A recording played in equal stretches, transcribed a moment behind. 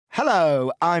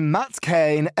Hello, I'm Matt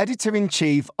Kane,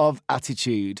 Editor-in-Chief of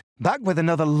Attitude, back with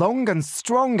another long and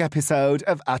strong episode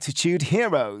of Attitude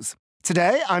Heroes.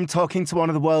 Today, I'm talking to one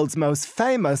of the world's most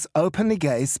famous openly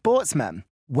gay sportsmen,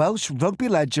 Welsh rugby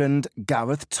legend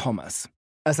Gareth Thomas.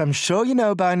 As I'm sure you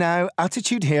know by now,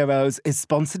 Attitude Heroes is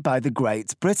sponsored by the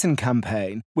Great Britain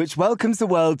campaign, which welcomes the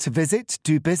world to visit,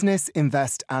 do business,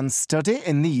 invest and study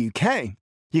in the UK.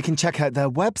 You can check out their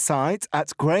website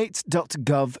at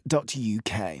great.gov.uk.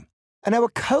 And our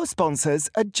co-sponsors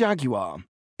are Jaguar.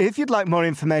 If you'd like more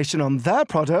information on their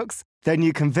products, then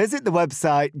you can visit the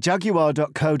website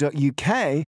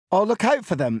jaguar.co.uk or look out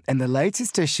for them in the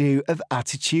latest issue of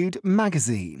Attitude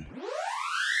magazine.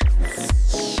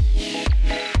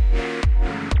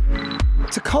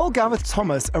 To call Gareth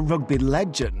Thomas a rugby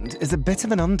legend is a bit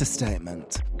of an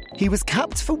understatement. He was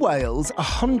capped for Wales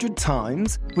 100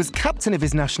 times, was captain of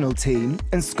his national team,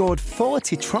 and scored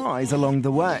 40 tries along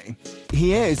the way.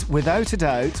 He is, without a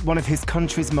doubt, one of his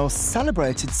country's most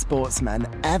celebrated sportsmen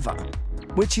ever.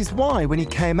 Which is why when he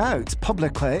came out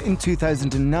publicly in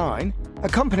 2009,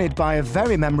 accompanied by a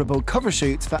very memorable cover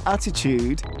shoot for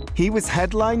Attitude, he was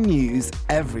headline news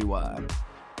everywhere.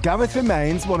 Gareth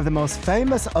remains one of the most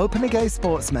famous openly gay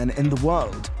sportsmen in the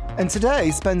world, and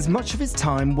today spends much of his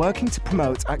time working to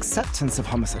promote acceptance of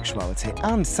homosexuality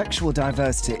and sexual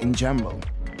diversity in general.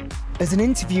 As an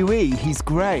interviewee, he's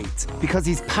great because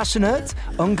he's passionate,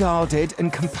 unguarded,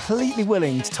 and completely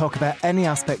willing to talk about any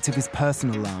aspect of his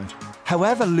personal life,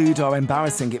 however lewd or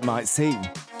embarrassing it might seem.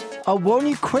 I'll warn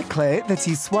you quickly that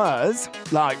he swears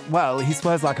like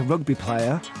a rugby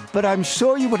player, but I'm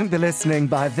sure you wouldn't be listening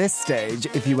by this stage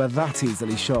if you were that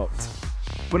easily shocked.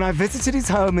 When I visited his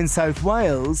home in South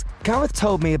Wales, Gareth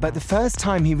told me about the first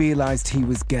time he realised he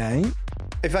was gay.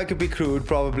 If I could be crude,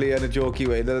 probably in a jokey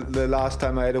way, the last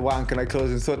time I had a wank and I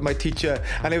closed and saw my teacher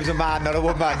and it was a man, not a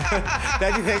woman.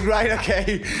 Then you think, right,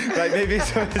 okay, right, maybe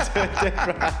something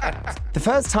different. The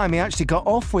first time he actually got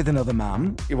off with another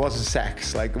man. It wasn't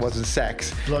sex.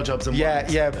 Blowjobs and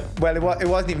Yeah. Well, it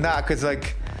wasn't even that, because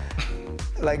like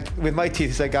with my teeth,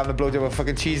 it's like having a blowjob with a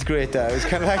fucking cheese grater. It was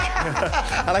kind of like,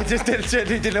 and I just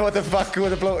didn't know what the fuck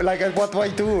with a blow. Like, what do I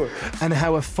do? And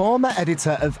how a former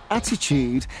editor of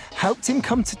Attitude helped him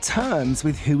come to terms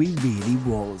with who he really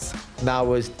was. That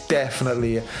was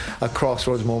definitely a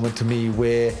crossroads moment to me,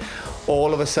 where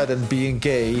all of a sudden being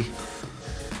gay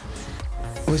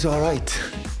was all right.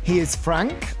 He is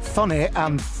frank, funny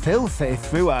and filthy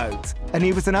throughout, and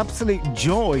he was an absolute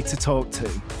joy to talk to.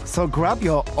 So grab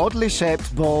your oddly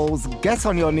shaped balls, get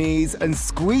on your knees and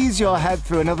squeeze your head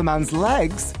through another man's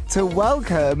legs to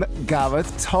welcome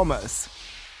Gareth Thomas.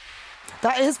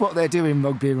 That is what they do in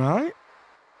rugby, right?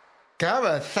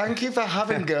 Gareth, thank you for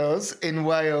having us in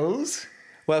Wales.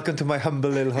 Welcome to my humble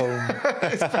little home.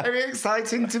 It's very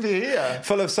exciting to be here.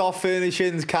 Full of soft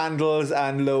furnishings, candles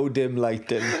and low dim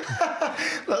lighting.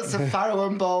 Lots of farrow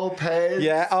and ball pins.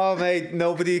 Yeah, oh mate,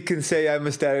 nobody can say I'm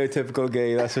a stereotypical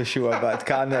gay, that's for sure, but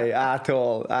can they? At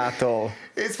all.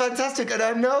 It's fantastic. And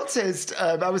I noticed,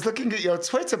 I was looking at your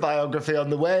Twitter biography on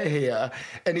the way here,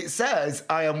 and it says,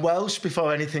 I am Welsh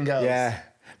before anything else. Yeah,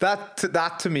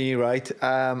 that to me, right,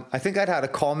 I think I'd had a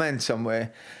comment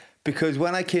somewhere, because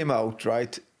when I came out,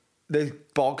 right, the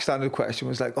bog standard question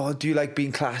was like, oh, do you like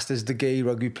being classed as the gay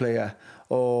rugby player?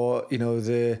 Or, you know,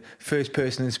 the first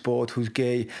person in sport who's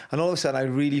gay. And all of a sudden I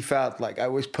really felt like I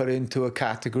was put into a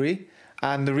category.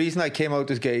 And the reason I came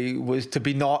out as gay was to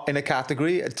be not in a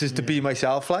category, just to be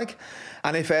myself, like.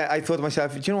 And if I thought to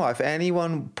myself, do you know what, if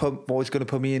anyone was going to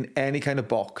put me in any kind of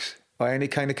box or any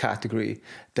kind of category,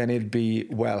 then it'd be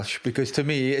Welsh. Because to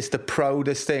me, it's the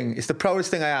proudest thing. It's the proudest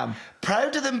thing I am.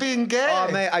 Prouder than being gay?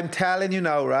 Oh, mate, I'm telling you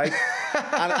now, right?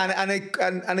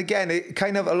 and again, it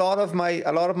kind of a lot of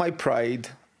my pride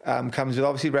comes with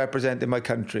obviously representing my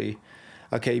country.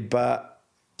 Okay, but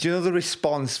do you know the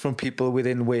response from people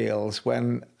within Wales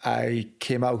when I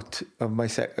came out of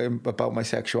about my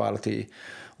sexuality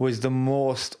was the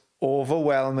most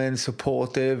overwhelming,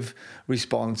 supportive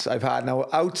response I've had. Now,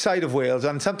 outside of Wales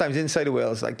and sometimes inside of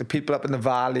Wales, like the people up in the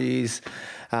valleys,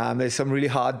 there's some really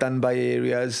hard done by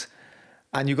areas,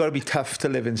 and you've got to be tough to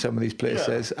live in some of these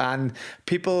places. Yeah. And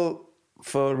people,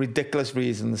 for ridiculous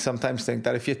reasons, sometimes think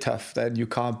that if you're tough, then you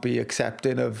can't be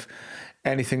accepting of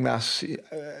anything that's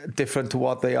different to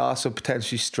what they are, so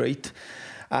potentially straight.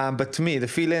 But to me, the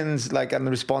feelings and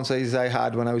the responses I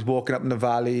had when I was walking up in the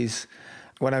valleys,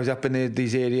 when I was up in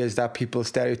these areas that people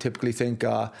stereotypically think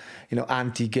are,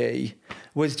 anti-gay,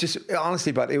 was just,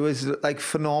 honestly, but it was like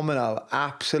phenomenal,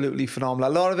 absolutely phenomenal.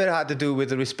 A lot of it had to do with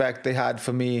the respect they had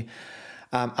for me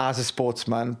as a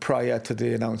sportsman prior to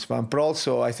the announcement, but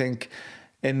also I think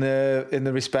in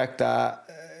the respect that,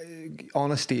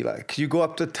 honesty. Like, 'cause you go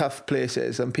up to tough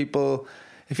places and people,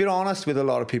 if you're honest with a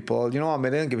lot of people, you know what I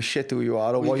mean, they don't give a shit who you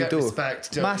are or what you do.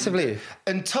 Respect, massively.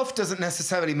 And tough doesn't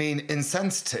necessarily mean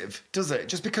insensitive, does it?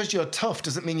 Just because you're tough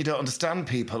doesn't mean you don't understand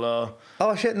people or...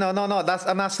 Oh shit, no.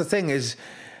 That's the thing, is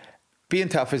being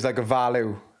tough is like a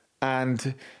value,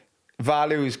 and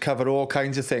values cover all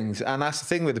kinds of things. And that's the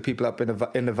thing with the people up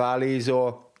in the valleys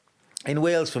or in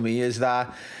Wales for me, is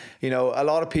that, you know, a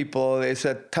lot of people, it's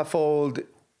a tough old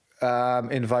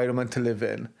environment to live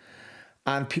in.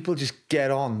 And people just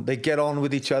get on. They get on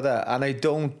with each other, and they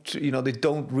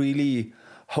don't really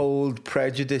hold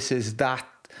prejudices that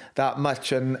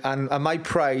much. And my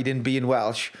pride in being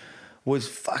Welsh was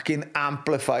fucking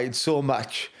amplified so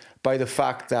much by the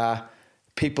fact that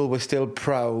people were still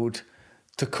proud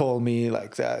to call me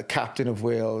like the captain of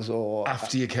Wales, or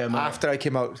after you came out. After I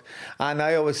came out, and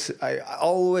I always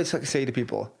like to say to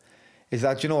people, is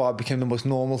that, you know what, it became the most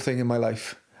normal thing in my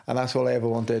life, and that's all I ever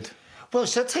wanted. Well,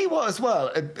 shall I tell you what as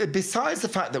well? Besides the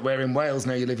fact that we're in Wales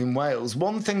now, you live in Wales,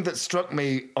 one thing that struck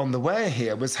me on the way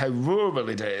here was how rural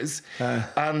it is.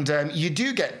 And you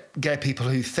do get gay people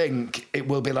who think it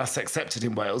will be less accepted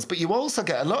in Wales, but you also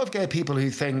get a lot of gay people who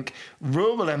think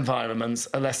rural environments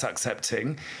are less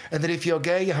accepting, and that if you're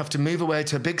gay, you have to move away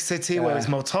to a big city where it's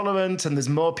more tolerant and there's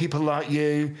more people like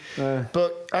you.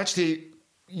 But actually...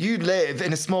 You live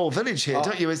in a small village here,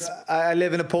 don't you? I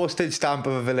live in a postage stamp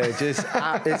of a village. It's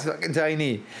fucking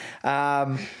tiny.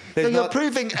 So you're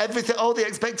proving everything, all the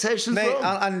expectations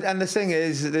wrong. And the thing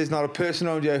is, there's not a person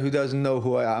around here who doesn't know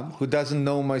who I am, who doesn't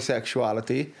know my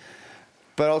sexuality.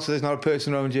 But also, there's not a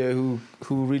person around here who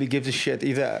really gives a shit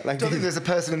either. Like, I don't think there's a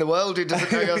person in the world who doesn't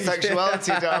know your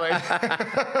sexuality, darling.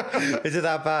 Is it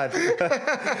that bad?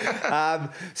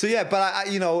 So yeah, but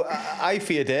I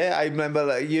feared it. I remember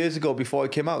like, years ago before I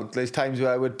came out, there's times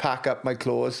where I would pack up my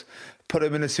clothes, put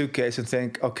them in a suitcase, and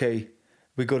think, okay,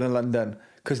 we go to London.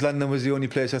 Because London was the only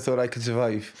place I thought I could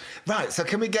survive. Right. So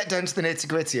can we get down to the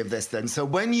nitty-gritty of this then? So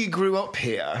when you grew up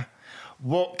here,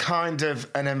 what kind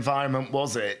of an environment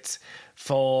was it?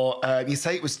 For you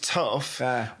say it was tough.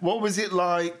 What was it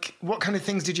like? What kind of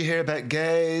things did you hear about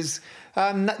gays?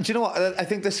 Do you know what? I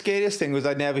think the scariest thing was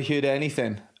I never heard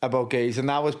anything about gays, and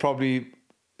that was probably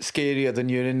scarier than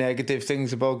hearing negative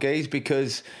things about gays,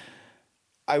 because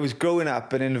I was growing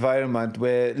up in an environment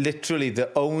where literally the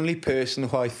only person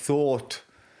who I thought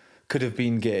could have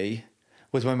been gay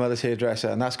was my mother's hairdresser,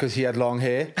 and that's because he had long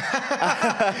hair.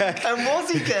 And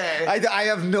was he gay? I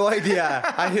have no idea.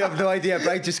 But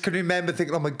I just can remember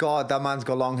thinking, oh my God, that man's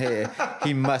got long hair.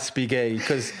 He must be gay.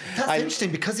 That's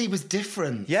interesting, because he was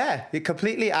different. Yeah,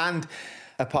 completely. And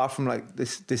apart from like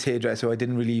this hairdresser I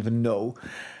didn't really even know,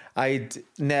 I'd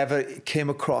never came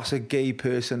across a gay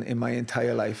person in my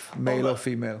entire life, male or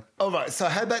female. All right, so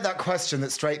how about that question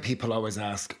that straight people always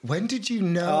ask? When did you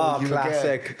know you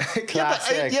classic. were gay?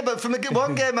 Classic. Yeah, but from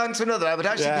one gay man to another, I would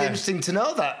actually be interesting to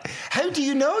know that. How do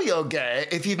you know you're gay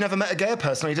if you've never met a gay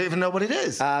person or you don't even know what it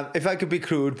is? If I could be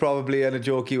crude, probably in a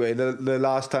jokey way, the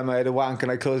last time I had a wank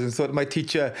and I closed and thought of my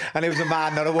teacher, and it was a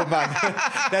man, not a woman.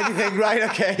 Then you think, right,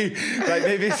 okay, right,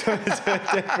 maybe something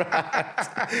different.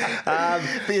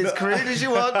 Be as crude as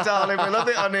you want, darling. We love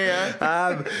it on here.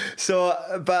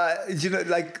 But you know,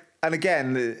 like, and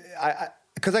again,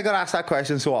 because I got asked that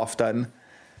question so often,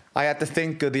 I had to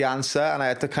think of the answer, and I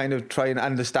had to kind of try and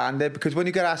understand it, because when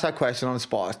you get asked that question on the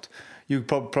spot, you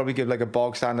probably give like a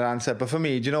bog standard answer. But for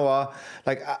me, do you know what?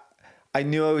 Like, I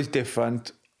knew I was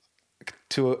different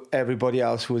to everybody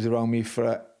else who was around me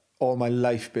for all my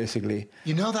life, basically.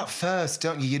 You know that first,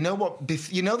 don't you? You know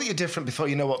that you're different before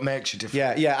you know what makes you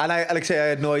different. Yeah. And I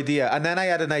had no idea. And then I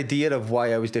had an idea of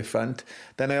why I was different.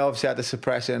 Then I obviously had to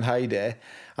suppress it and hide it.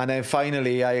 And then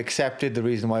finally, I accepted the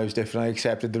reason why I was different. I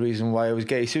accepted the reason why I was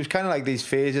gay. So it was kind of like these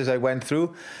phases I went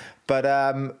through. But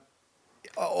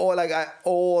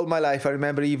all my life, I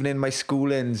remember even in my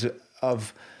schoolings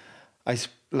of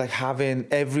having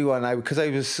everyone, because I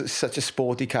was such a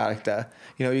sporty character.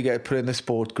 You know, you get put in the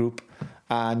sport group,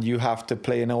 and you have to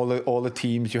play in all the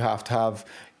teams. You have to have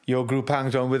your group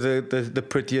hangs on with the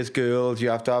prettiest girls. You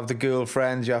have to have the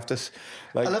girlfriends. You have to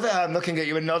like. I love it how I'm looking at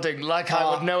you and nodding like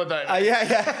I would know about it.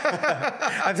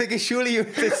 Yeah. I'm thinking surely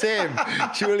it's the same.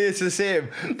 Surely it's the same.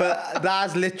 But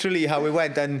that's literally how it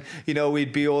went. And you know,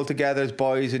 we'd be all together as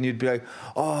boys, and you'd be like,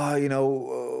 oh, you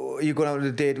know, you're going out on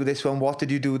a date with this one. What did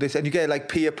you do this? And you get like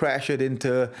peer pressured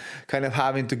into kind of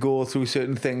having to go through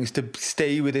certain things to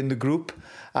stay within the group.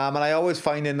 And I always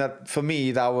finding that for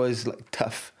me that was like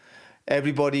tough.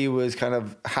 Everybody was kind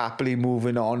of happily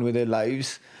moving on with their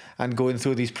lives. and going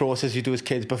through these processes you do as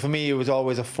kids. But for me, it was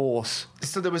always a force.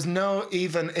 So there was no,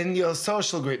 even in your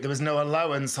social group, there was no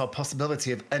allowance or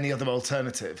possibility of any other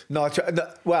alternative?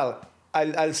 Well,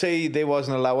 I'll say there was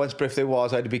an allowance, but if there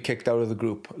was, I'd be kicked out of the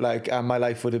group. Like, my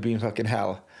life would have been fucking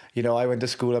hell. You know, I went to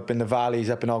school up in the valleys,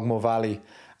 up in Ogmore Valley.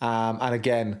 And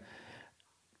again,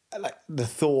 like the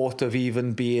thought of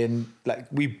even being, like,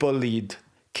 we bullied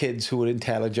kids who were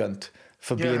intelligent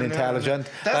for being intelligent.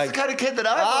 That's like, the kind of kid that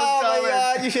I was. Oh my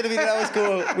God, you should have been at our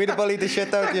school. We'd have bullied the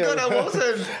shit out of you. God, I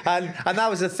wasn't. And that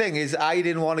was the thing, is I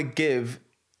didn't want to give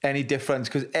any difference,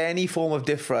 because any form of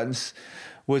difference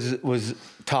was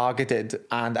targeted.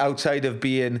 And outside of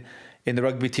being in the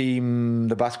rugby team,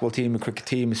 the basketball team, the cricket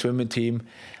team, the swimming team,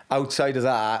 outside of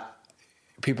that,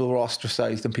 people were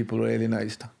ostracised and people were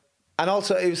alienised. And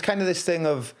also, it was kind of this thing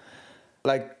of,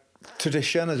 like,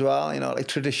 tradition as well, you know, like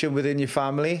tradition within your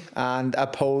family and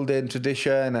upholding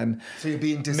tradition. And so you're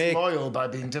being disloyal by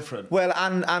being different. Well,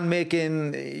 and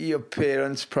making your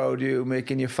parents proud of you,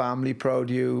 making your family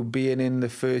proud of you, being in the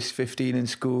first 15 in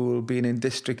school, being in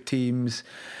district teams.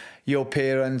 Your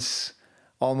parents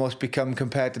almost become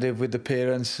competitive with the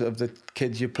parents of the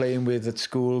kids you're playing with at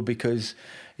school, because,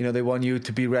 you know, they want you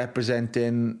to be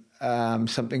representing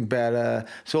something better.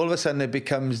 So all of a sudden it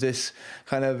becomes this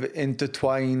kind of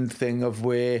intertwined thing of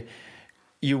where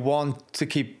you want to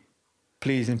keep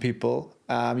pleasing people.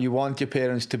 You want your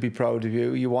parents to be proud of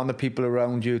you. You want the people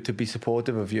around you to be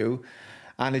supportive of you.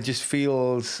 And it just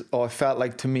feels, or it felt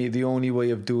like to me, the only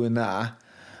way of doing that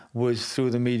was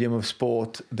through the medium of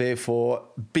sport, therefore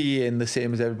being the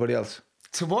same as everybody else.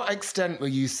 To what extent were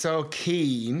you so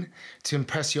keen to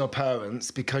impress your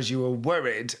parents because you were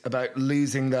worried about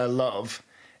losing their love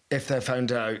if they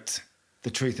found out the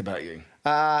truth about you?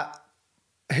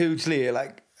 Hugely.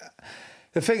 Like,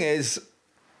 the thing is,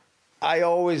 I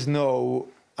always know,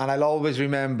 and I'll always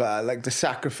remember, like, the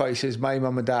sacrifices my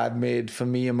mum and dad made for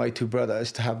me and my two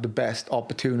brothers to have the best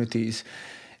opportunities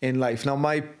in life. Now,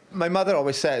 my mother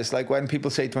always says, like, when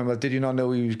people say to my mother, "Did you not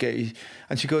know he was gay?"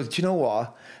 And she goes, "Do you know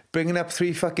what? Bringing up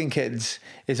 3 fucking kids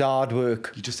is hard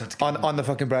work." You just had to on the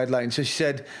fucking breadline. So she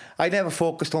said, I never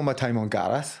focused all my time on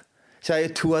Gareth. So I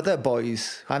had 2 other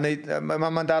boys. And my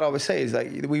mum and dad always say, is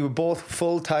like, we were both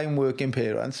full-time working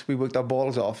parents. We worked our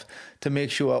balls off to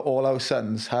make sure all our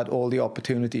sons had all the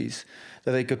opportunities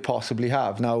that they could possibly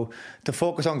have. Now, to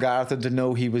focus on Gareth and to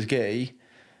know he was gay,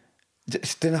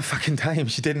 just didn't have fucking time.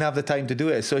 She didn't have the time to do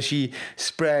it. So she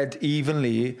spread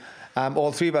evenly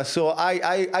all 3 of us. So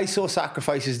I saw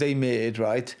sacrifices they made,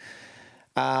 right?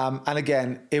 And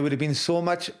again, it would have been so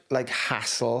much like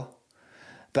hassle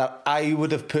that I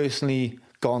would have personally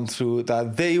gone through,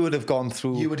 that they would have gone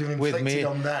through with me. You would have inflicted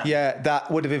on them. Yeah, that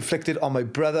would have inflicted on my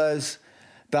brothers.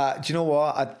 That, do you know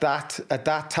what? At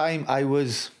that time, I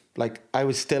was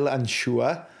still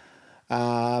unsure,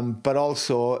 but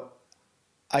also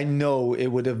I know it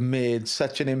would have made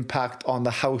such an impact on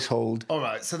the household. All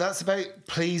right, so that's about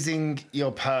pleasing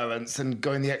your parents and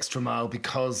going the extra mile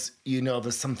because you know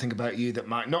there's something about you that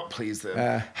might not please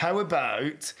them. How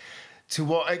about, to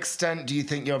what extent do you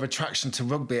think your attraction to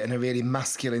rugby and a really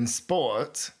masculine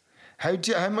sport, how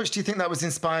much do you think that was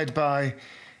inspired by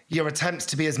your attempts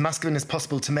to be as masculine as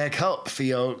possible to make up for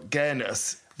your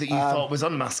gayness that you thought was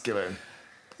unmasculine?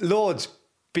 Loads,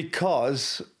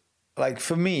 because, like,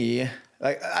 for me,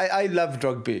 like, I loved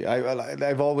rugby.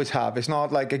 I've always have. It's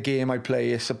not like a game I play.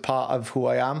 It's a part of who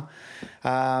I am.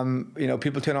 You know,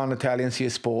 people turn on the telly and see a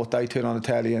sport. I turn on the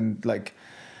telly and, like,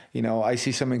 you know, I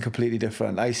see something completely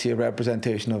different. I see a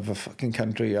representation of a fucking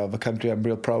country, of a country I'm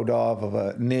real proud of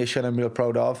a nation I'm real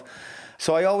proud of.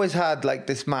 So I always had, like,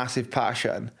 this massive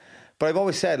passion. But I've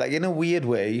always said, like, in a weird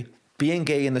way, being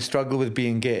gay and the struggle with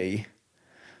being gay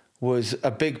was a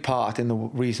big part in the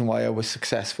reason why I was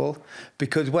successful.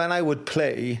 Because when I would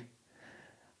play,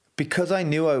 because I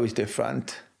knew I was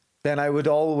different, then I would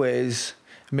always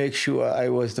make sure I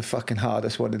was the fucking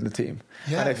hardest one in the team.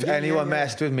 Yeah, and if anyone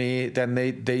messed with me, then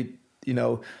they'd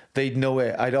know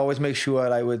it. I'd always make sure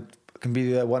I can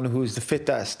be the one who's the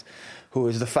fittest, who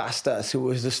was the fastest, who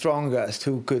was the strongest,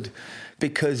 who could...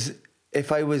 Because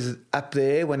if I was up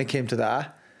there when it came to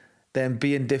that, then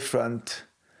being different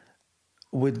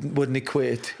wouldn't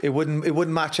equate. It wouldn't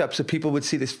match up. So people would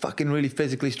see this fucking really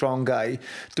physically strong guy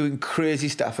doing crazy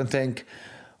stuff and think,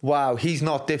 wow, he's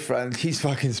not different, he's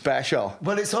fucking special.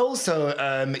 Well, it's also,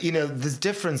 there's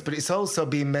difference, but it's also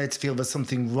being made to feel there's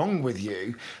something wrong with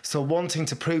you. So wanting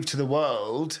to prove to the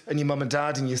world and your mum and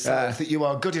dad and yourself that you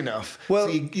are good enough. Well,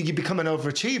 so you become an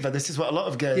overachiever. This is what a lot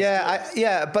of gays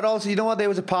do. But also, you know what? There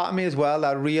was a part of me as well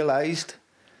that realised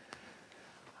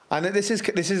And this is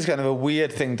kind of a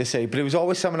weird thing to say, but it was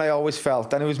always something I always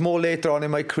felt, and it was more later on in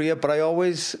my career. But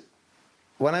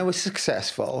when I was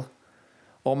successful,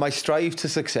 or my strive to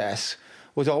success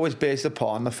was always based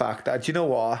upon the fact that, you know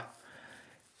what,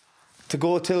 to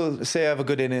go till, say I have a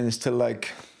good innings till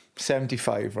like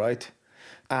 75, right?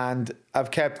 And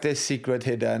I've kept this secret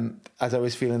hidden as I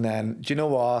was feeling then. Do you know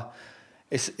what?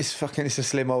 It's a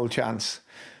slim old chance.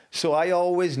 So I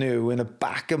always knew in the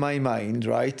back of my mind,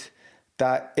 right,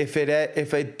 that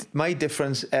if my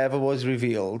difference ever was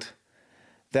revealed,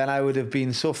 then I would have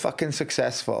been so fucking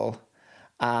successful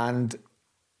and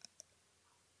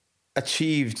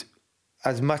achieved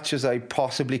as much as I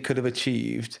possibly could have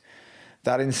achieved,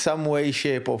 that in some way,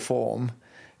 shape or form,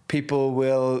 people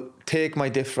will take my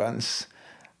difference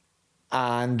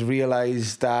and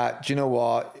realise that, do you know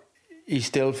what, he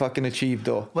still fucking achieved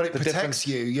though. Well, it protects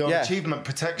you. Your achievement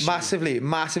protects you. Massively.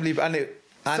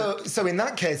 So in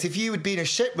that case, if you had been a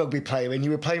shit rugby player and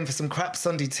you were playing for some crap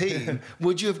Sunday team,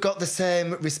 would you have got the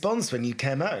same response when you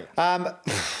came out?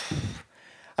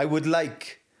 I would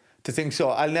like to think so.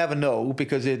 I'll never know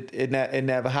because it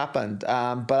never happened.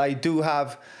 But I do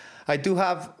have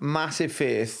massive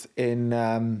faith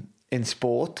in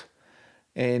sport,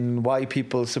 in why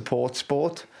people support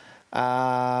sport,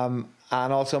 and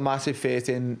also massive faith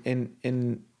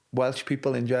in Welsh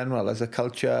people in general as a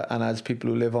culture and as people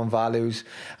who live on values.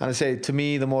 And I say, to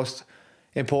me, the most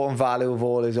important value of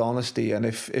all is honesty. And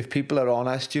if people are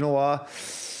honest, you know what?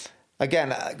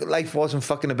 Again, life wasn't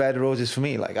fucking a bed of roses for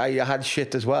me. Like, I had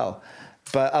shit as well.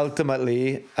 But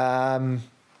ultimately, the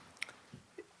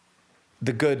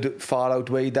good far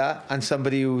outweighed that. And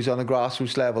somebody who's on a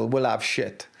grassroots level will have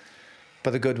shit,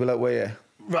 but the good will outweigh it.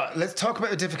 Right, let's talk about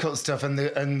the difficult stuff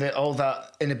and all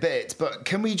that in a bit. But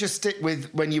can we just stick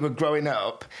with when you were growing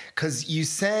up? Because you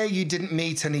say you didn't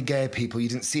meet any gay people, you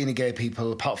didn't see any gay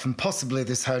people, apart from possibly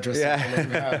this hairdresser.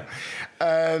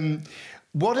 Yeah.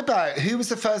 What about, who was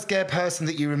the first gay person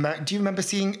that you remember? Do you remember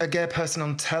seeing a gay person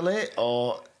on telly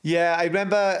or? Yeah, I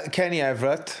remember Kenny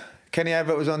Everett. Kenny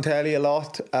Everett was on telly a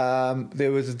lot.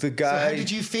 There was the guy. So how did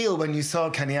you feel when you saw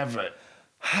Kenny Everett?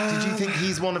 Did you think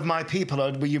he's one of my people,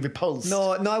 or were you repulsed?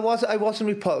 No, I wasn't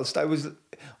repulsed. The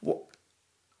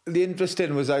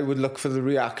interesting was I would look for the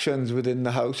reactions within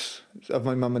the house of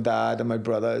my mum and dad and my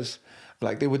brothers.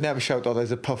 Like, they would never shout, "Oh,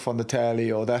 there's a puff on the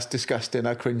telly," or "That's disgusting,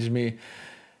 that cringed me."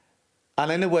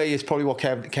 And in a way, it's probably what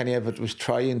Kenny Everett was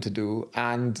trying to do.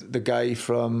 And the guy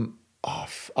from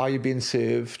Are You Being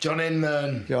Served? John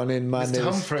Inman. Mr.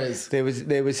 Humphreys. There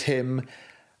was him.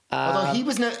 Although he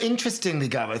was interestingly,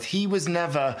 Gareth, he was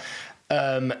never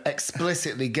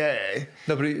explicitly gay.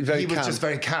 No, but he was just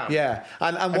very camp. Yeah,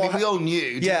 and we all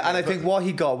knew. Yeah, and I think what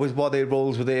he got was what their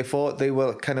roles were there for. They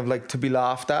were kind of like to be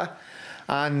laughed at,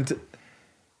 and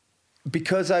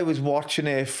because I was watching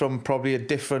it from probably a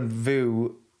different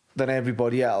view than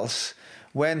everybody else,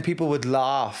 when people would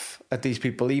laugh at these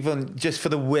people, even just for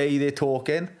the way they're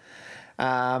talking,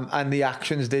 and the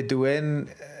actions they're doing,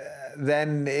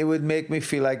 then it would make me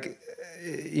feel like,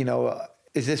 you know,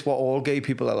 is this what all gay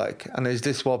people are like? And is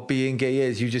this what being gay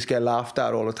is? You just get laughed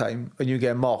at all the time and you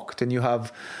get mocked and you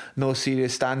have no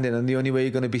serious standing. And the only way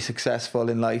you're going to be successful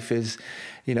in life is,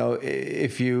 you know,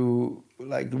 if you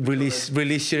like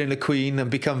release you're in a queen and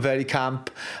become very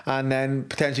camp and then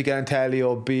potentially get on telly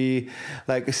or be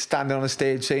like standing on a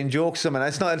stage saying jokes or something.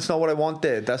 It's not what I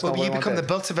wanted. That's not what I wanted. Become the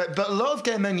butt of it. But a lot of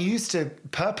gay men used to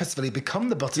purposefully become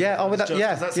the butt of it. That's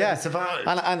how they survived.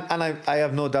 And I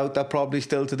have no doubt that probably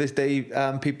still to this day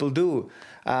people do.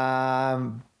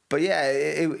 But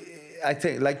yeah, I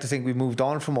like to think we moved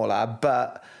on from all that.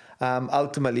 But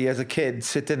ultimately, as a kid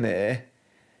sitting there,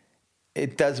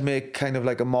 it does make kind of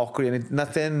like a mockery, and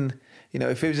nothing, you know,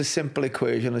 if it was a simple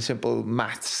equation, a simple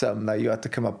math sum that you had to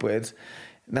come up with,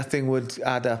 nothing would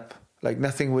add up. Like,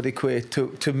 nothing would equate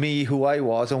to me, who I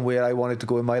was and where I wanted to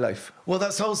go in my life. Well,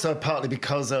 that's also partly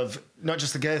because of not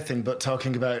just the gay thing, but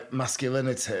talking about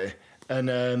masculinity.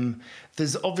 And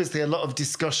there's obviously a lot of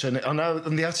discussion on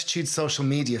the Attitude social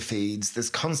media feeds. There's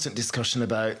constant discussion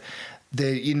about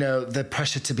the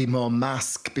pressure to be more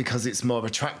mask because it's more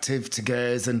attractive to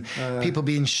gays, and people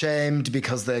being shamed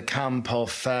because they're camp or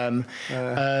femme.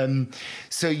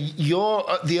 So you're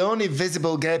the only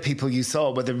visible gay people you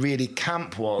saw were the really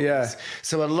camp ones. Yeah.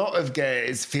 So a lot of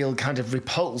gays feel kind of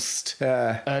repulsed.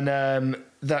 Yeah. And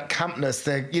that campness,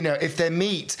 if they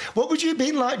meet, what would you have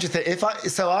been like, do you think?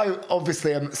 I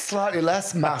obviously am slightly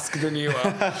less masked than you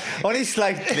are. Only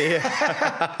slightly.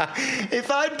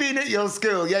 If I'd been at your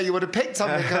school, yeah, you would have picked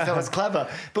on me because I was clever.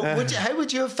 But how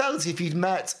would you have felt if you'd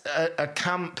met a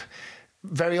camp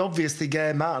very obviously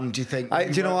gay man, do you think?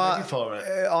 Do you know what? Ready for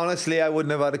it? Honestly, I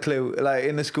wouldn't have had a clue. Like,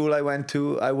 in the school I went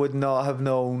to, I would not have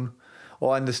known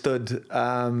or understood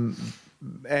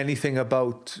anything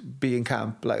about being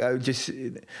camp. Like,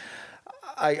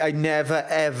 I never,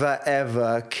 ever,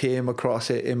 ever came across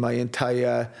it in my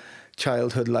entire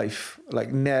childhood life.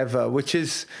 Like, never, which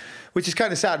is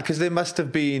kind of sad, because there must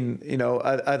have been, you know,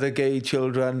 other gay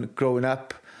children growing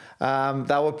up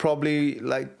that were probably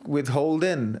like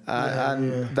withholding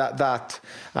that,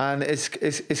 and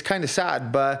it's kind of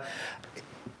sad. But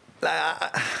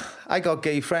I got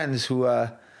gay friends who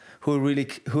are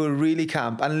really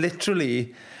camp, and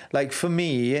literally, like, for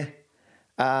me,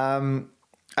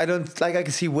 I don't, like, I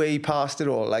can see way past it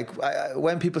all. Like,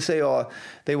 when people say, oh,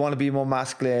 they want to be more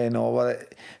masculine or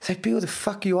what, it's like, be who the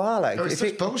fuck you are. Like, it's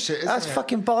such bullshit, isn't that's it?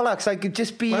 fucking bollocks. Like,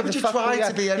 just be. Why would you try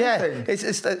to be anything? Yeah,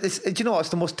 it's do you know what? It's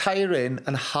the most tiring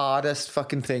and hardest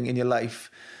fucking thing in your life,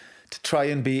 to try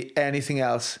and be anything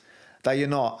else that you're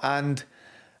not. And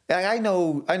I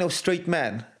know straight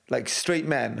men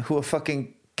who are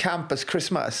fucking camp as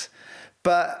Christmas,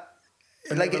 but.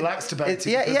 And like, relaxed about it,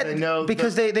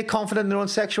 because they're confident in their own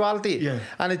sexuality. Yeah.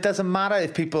 And it doesn't matter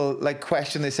if people like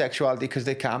question their sexuality because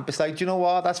they camp. It's like, do you know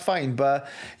what? That's fine. But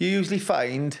you usually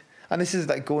find, and this is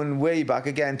like going way back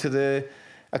again to the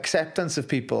acceptance of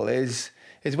people, is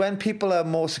when people are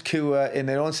more secure in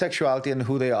their own sexuality and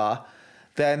who they are,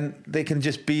 then they can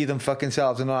just be them fucking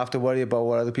selves and not have to worry about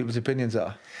what other people's opinions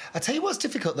are. I tell you what's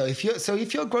difficult though. If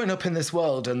you're growing up in this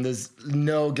world and there's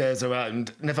no gays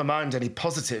around, never mind any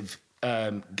positive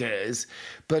gays,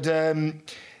 but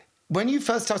when you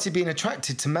first started being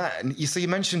attracted to men, you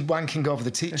mentioned wanking over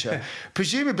the teacher.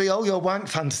 Presumably all your wank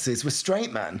fantasies were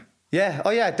straight men. Yeah.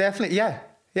 Oh yeah, definitely. Yeah,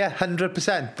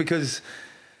 100%. Because,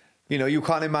 you know, you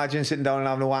can't imagine sitting down and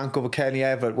having a wank over Kenny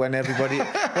Everett when everybody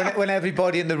when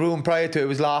everybody in the room prior to it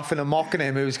was laughing and mocking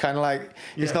him. It was kind of like,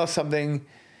 it's not something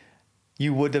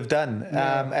you would have done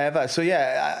ever. So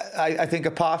yeah, I think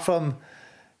apart from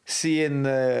seeing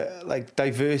the like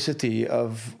diversity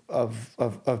of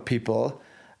people,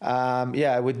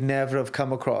 I would never have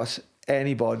come across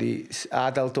anybody,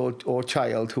 adult or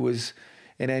child, who was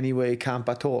in any way camp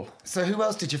at all. So who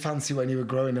else did you fancy when you were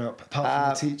growing up,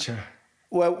 apart from the teacher?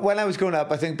 Well, when I was growing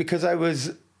up, I think because I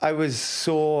was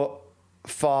so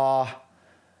far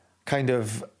kind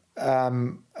of I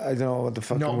don't know what the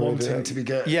fuck. Not wanting to be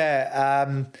gay.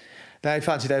 Yeah. Now I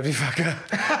fancied every fucker.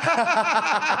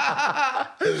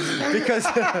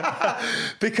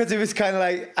 because it was kind of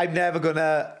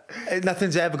like,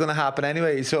 nothing's ever gonna happen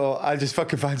anyway, so I'll just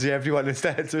fucking fancy everyone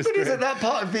instead. So but isn't that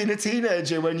part of being a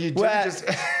teenager when you just...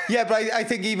 Yeah, but I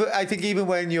think even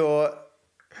when you're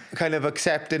kind of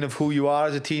accepting of who you are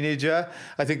as a teenager,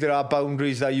 I think there are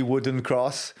boundaries that you wouldn't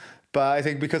cross. But I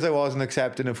think because I wasn't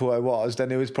accepting of who I was,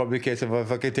 then it was probably a case of if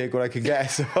I could take what I could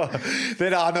get. So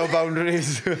there are no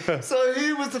boundaries. So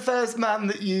who was the first man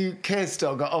that you kissed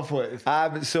or got off with?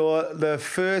 So the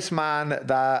first man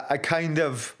that I kind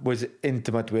of was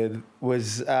intimate with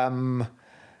was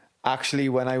actually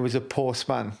when I was a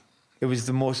postman. It was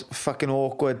the most fucking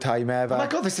awkward time ever. Oh my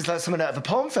God, this is like something out of a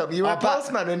porn film. You were a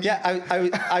postman, and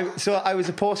so I was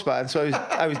a postman. So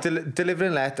I was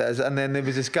delivering letters, and then there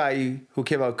was this guy who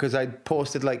came out because I'd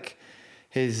posted like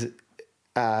his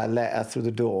letter through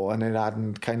the door, and it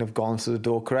hadn't kind of gone through the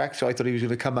door correct. So I thought he was going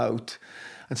to come out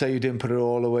and say you didn't put it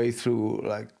all the way through.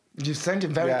 Like, you sound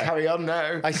him very carry on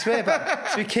now. I swear, but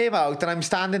so he came out, and I'm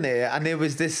standing there, and there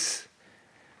was this.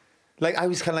 Like, I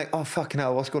was kind of like, oh, fucking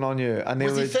hell, what's going on here? And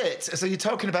was he fit? So you're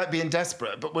talking about being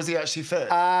desperate, but was he actually fit?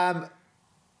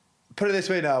 Put it this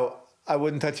way now, I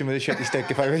wouldn't touch him with a shitty stick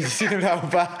if I really seen him now,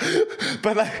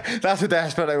 but like, that's how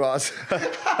desperate I was.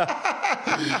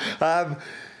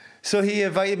 So he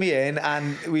invited me in,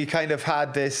 and we kind of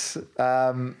had this,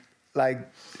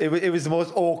 it was the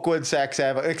most awkward sex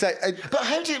ever. But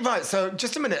how did so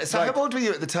just a minute. So how old were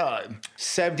you at the time?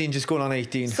 17, just going on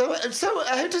 18. So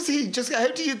how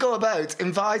do you go about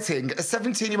inviting a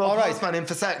 17-year-old postman in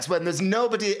for sex when there's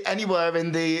nobody anywhere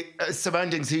in the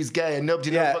surroundings who's gay and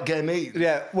nobody knows what gay means?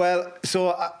 Yeah, well,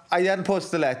 so I hadn't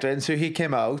posted the letter, and so he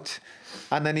came out,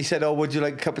 and then he said, oh, would you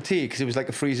like a cup of tea? Because it was like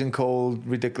a freezing cold,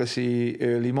 ridiculously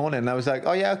early morning. And I was like,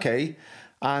 oh yeah, okay.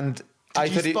 And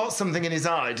Did you spot something in his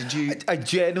eye? Did you? I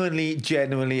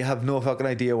genuinely have no fucking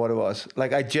idea what it was.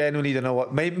 Like, I genuinely don't know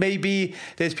what. Maybe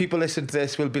there's people listening to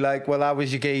this will be like, well, that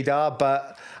was your gaydar,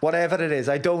 but whatever it is,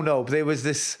 I don't know. But there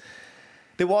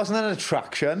wasn't an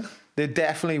attraction. There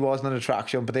definitely wasn't an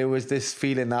attraction, but there was this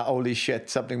feeling that, holy shit,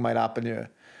 something might happen here.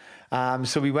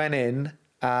 So we went in,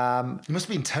 You must have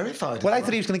been terrified. Well, I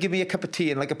thought he was going to give me a cup of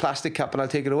tea in like a plastic cup and I'll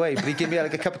take it away. But he gave me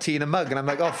like a cup of tea in a mug, and I'm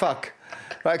like, oh fuck,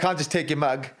 right? I can't just take your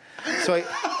mug. So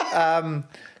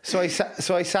I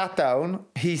sat down.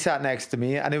 He sat next to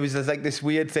me, and it was just like this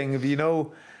weird thing of, you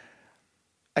know,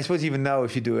 I suppose even now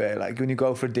if you do it, like when you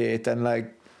go for a date and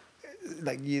like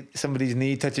somebody's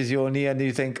knee touches your knee and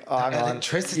you think, oh, hang on.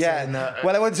 Electricity. Yeah.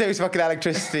 Well, I wouldn't say it was fucking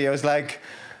electricity. I was like,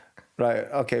 right,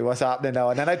 okay, what's happening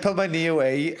now? And then I'd pull my knee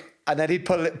away, and then he'd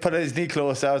put his knee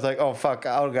closer. I was like, oh fuck,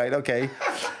 all right, okay.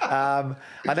 And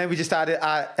then we just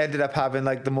ended up having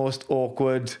like the most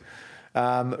awkward,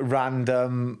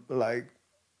 random, like,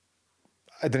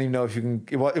 I don't even know if you can.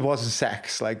 It wasn't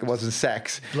sex. Like, it wasn't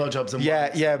sex. Blowjobs and yeah,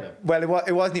 wines, yeah. Well,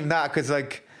 it wasn't even that, because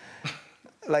like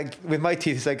with my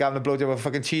teeth, it's like having a blowjob with a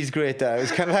fucking cheese grater. It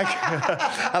was kind of like,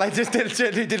 and I just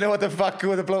didn't know what the fuck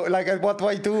with a blow. Like, what do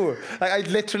I do? Like, I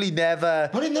literally never.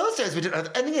 Well, in those days we didn't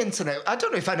have any internet. I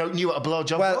don't know if I knew what a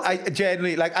blowjob was. Well, I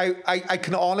generally, like, I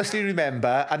can honestly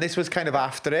remember, and this was kind of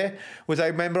after it. I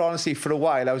remember honestly for a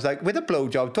while I was like, with a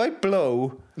blowjob, do I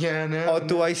blow? Yeah, no. Or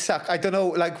do I suck? I don't know.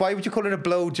 Like, why would you call it a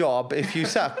blow job if you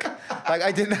suck? Like,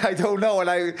 I don't know. And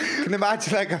I can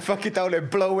imagine, like, I fuck it down and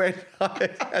blow it.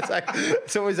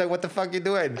 It's always like, what the fuck are you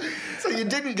doing? So you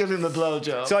didn't give him a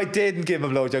blowjob? So I didn't give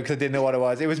him a blowjob because I didn't know what it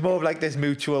was. It was more of like this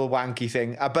mutual wanky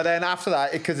thing. But then after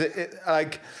that, because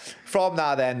like, from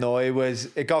that then though,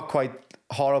 it got quite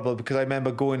horrible, because I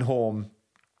remember going home,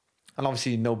 and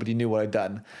obviously nobody knew what I'd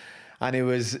done. And it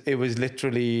was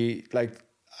literally like,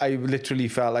 I literally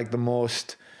felt like the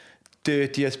most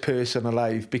dirtiest person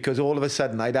alive, because all of a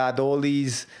sudden I'd had all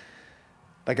these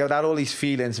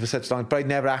feelings for such long, but I'd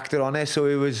never acted on it. So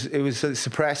it was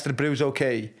suppressed, but it was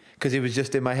okay because it was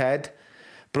just in my head.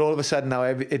 But all of a sudden now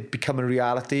it become a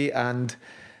reality, and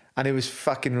it was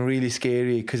fucking really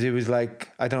scary, because it was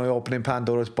like, I don't know, opening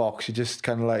Pandora's box. You're just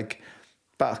kind of like,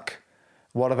 fuck,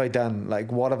 what have I done?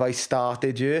 Like, what have I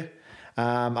started here?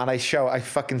 And I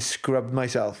fucking scrubbed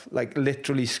myself, like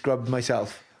literally scrubbed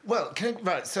myself. Well,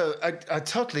 so I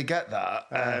totally get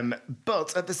that.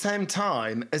 But at the same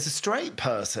time, as a straight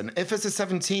person, if as a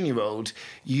 17-year-old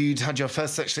you'd had your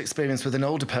first sexual experience with an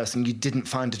older person you didn't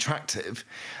find attractive,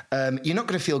 you're not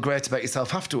going to feel great about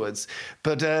yourself afterwards.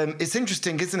 But it's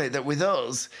interesting, isn't it, that with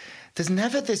us, there's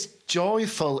never this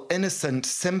joyful, innocent,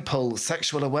 simple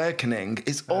sexual awakening.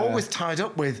 It's always tied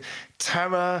up with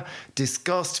terror,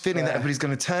 disgust, feeling that everybody's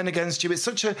going to turn against you. It's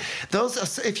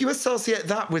if you associate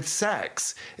that with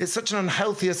sex, it's such an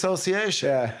unhealthy association.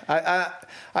 Yeah,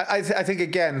 I think,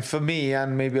 again, for me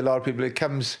and maybe a lot of people, it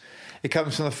comes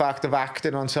from the fact of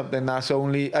acting on something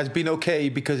has been okay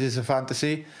because it's a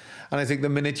fantasy. And I think the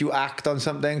minute you act on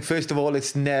something, first of all,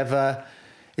 it's never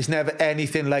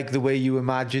anything like the way you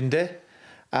imagined it.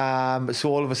 So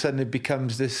all of a sudden it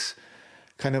becomes this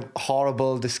kind of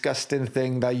horrible, disgusting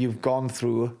thing that you've gone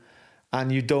through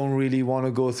and you don't really want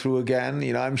to go through again.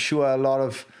 You know, I'm sure a lot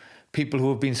of people who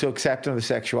have been so accepting of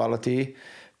sexuality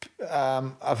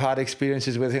have had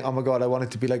experiences where they think, oh my God, I want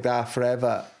it to be like that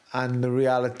forever. And the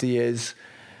reality is,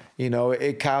 you know,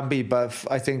 it can be, but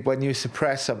I think when you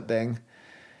suppress something,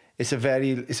 it's a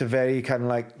very kind of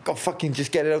like, God, fucking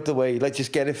just get it out the way. Like,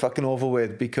 just get it fucking over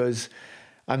with, because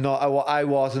I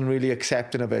wasn't really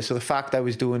accepting of it. So the fact I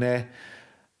was doing it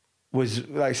was,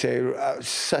 like I say,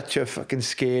 such a fucking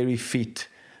scary feat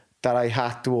that I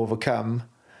had to overcome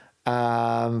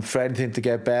for anything to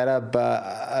get better. But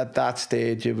at that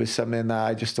stage, it was something that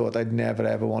I just thought I'd never,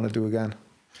 ever want to do again.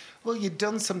 Well, you've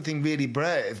done something really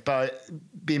brave by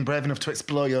being brave enough to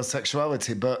explore your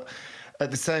sexuality, but at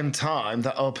the same time,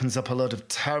 that opens up a lot of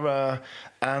terror.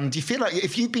 And you feel like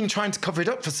if you've been trying to cover it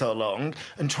up for so long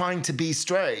and trying to be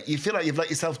straight, you feel like you've let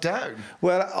yourself down.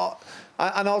 Well,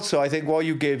 and also I think what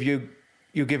you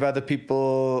give other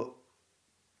people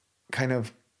kind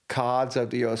of cards out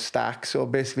of your stack. So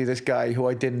basically this guy who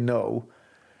I didn't know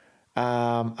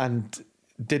and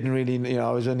didn't really, you know,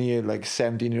 I was only like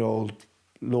 17-year-old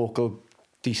local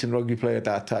decent rugby player at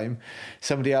that time.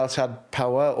 Somebody else had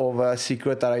power over a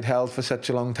secret that I'd held for such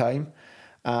a long time.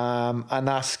 And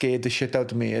that scared the shit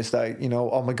out of me. It's like, you know,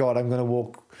 oh my God, I'm going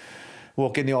to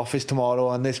walk in the office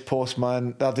tomorrow and this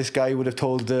guy would have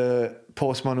told the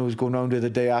postman who was going around the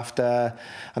day after,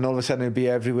 and all of a sudden it'd be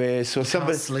everywhere. So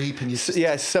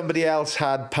somebody else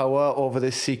had power over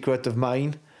this secret of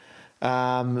mine.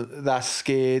 That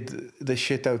scared the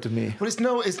shit out of me. Well,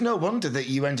 it's no wonder that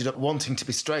you ended up wanting to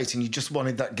be straight and you just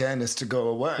wanted that gayness to go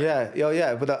away.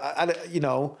 Yeah. But you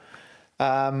know,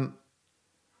 when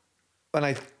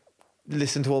I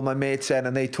listen to all my mates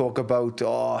and they talk about,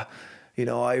 you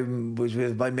know, I was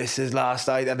with my missus last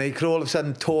night, and they could all of a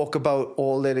sudden talk about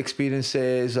all their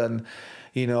experiences and,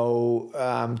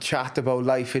 chat about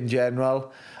life in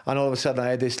general. And all of a sudden I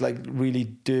had this like really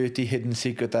dirty hidden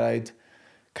secret that I'd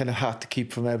kind of had to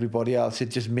keep from everybody else. It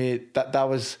just made that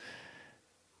was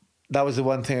the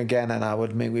one thing again, and that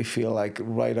would make me feel like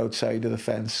right outside of the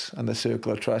fence and the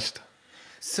circle of trust.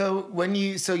 So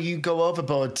you go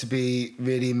overboard to be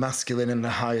really masculine and a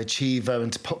high achiever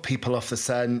and to put people off the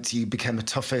scent. You became the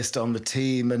toughest on the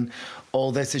team and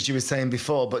all this, as you were saying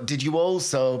before. But did you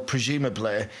also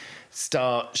presumably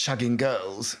start shagging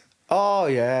girls? Oh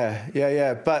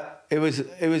yeah. But it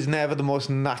was never the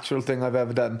most natural thing I've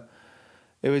ever done.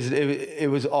 It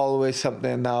was always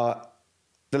something that,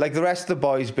 like the rest of the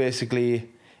boys, basically,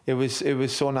 it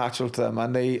was so natural to them,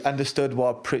 and they understood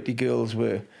what pretty girls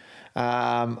were.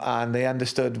 And they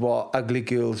understood what ugly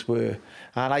girls were,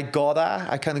 and I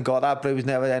kind of got that, but it was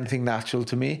never anything natural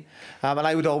to me. And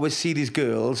I would always see these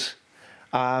girls,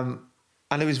 and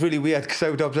it was really weird because I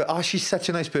would observe, oh, she's such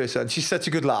a nice person, she's such a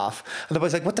good laugh, and the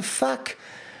boys like, what the fuck?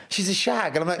 She's a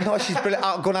shag. And I'm like, no, she's brilliant.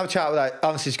 I'll go and have a chat with her.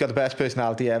 Honestly, she's got the best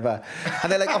personality ever. And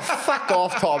they're like, oh, fuck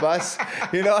off, Thomas. I'd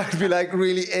be like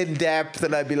really in depth,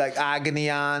 and I'd be like agony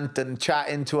aunt and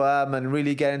chatting to them and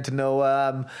really getting to know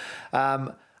them.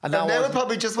 And they were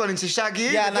probably just wanting to shag you.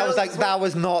 Yeah, and I was like, that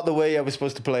was not the way I was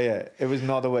supposed to play it. It was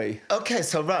not the way. Okay,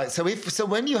 so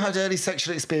when you had early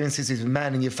sexual experiences with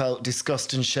men and you felt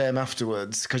disgust and shame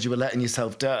afterwards because you were letting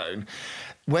yourself down,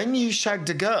 when you shagged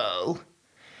a girl,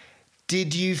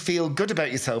 did you feel good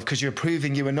about yourself because you were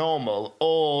proving you were normal,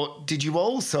 or did you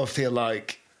also feel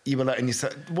like you were letting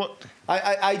yourself... What?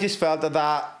 I just felt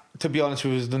that, to be honest,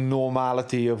 was the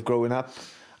normality of growing up,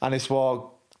 and it's what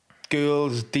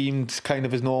girls deemed kind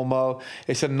of as normal.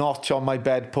 It's a notch on my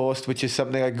bedpost, which is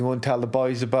something I can go and tell the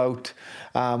boys about,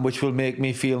 which will make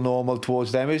me feel normal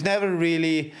towards them. It was never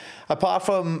really, apart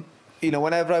from,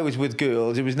 whenever I was with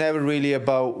girls, it was never really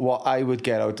about what I would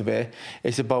get out of it.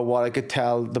 It's about what I could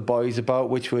tell the boys about,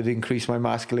 which would increase my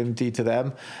masculinity to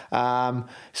them.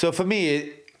 So for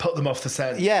me... Put them off the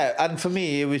scent. Yeah, and for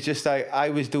me, it was just like I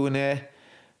was doing it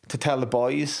to tell the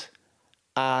boys.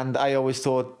 And I always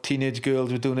thought teenage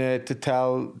girls were doing it to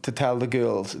tell the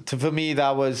girls. For me,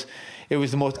 it was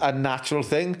the most unnatural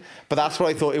thing. But that's what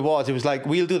I thought it was. It was like,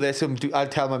 we'll do this, and I'll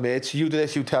tell my mates. You do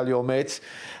this, you tell your mates.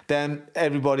 Then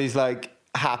everybody's like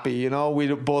happy,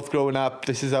 We're both growing up.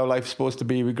 This is how life's supposed to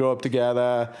be. We grow up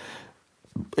together,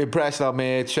 impressing our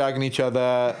mates, shagging each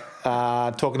other,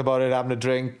 talking about it, having a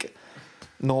drink.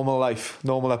 Normal life,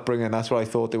 normal upbringing. That's what I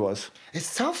thought it was. It's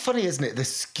so funny, isn't it? The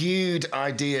skewed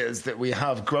ideas that we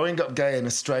have growing up gay in a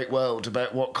straight world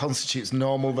about what constitutes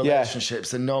normal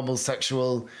relationships and normal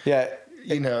sexual,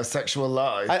 sexual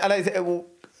life. And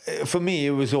for me, it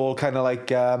was all kind of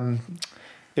like,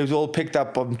 it was all picked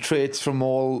up on traits from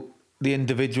all the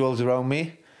individuals around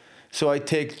me. So I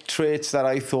take traits that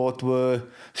I thought were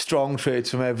strong traits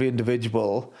from every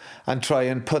individual and try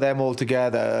and put them all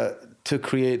together to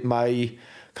create my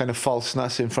kind of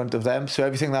falseness in front of them. So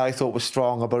everything that I thought was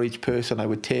strong about each person I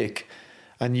would take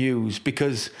and use,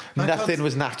 because nothing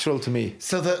was natural to me.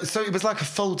 So it was like a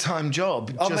full-time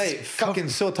job. Oh, mate, fucking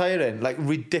so tiring. Like,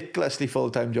 ridiculously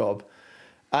full-time job.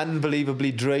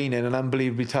 Unbelievably draining and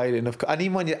unbelievably tiring. And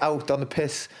even when you're out on the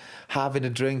piss having a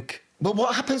drink... But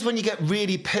what happens when you get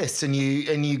really pissed and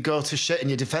you go to shit and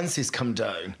your defences come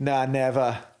down? Nah,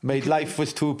 never. Mate, life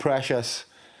was too precious.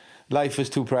 Life was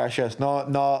too precious.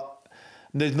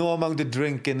 There's no amount of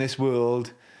drink in this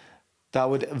world that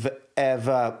would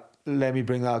ever let me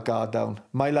bring that guard down.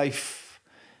 My life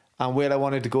and where I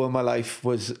wanted to go in my life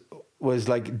was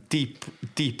like deep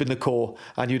in the core,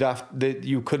 and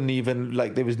you couldn't even,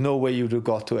 like, there was no way you'd have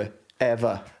got to it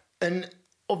ever. And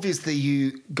obviously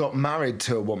you got married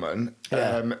to a woman.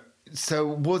 Yeah. So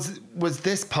was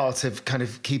this part of kind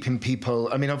of keeping people...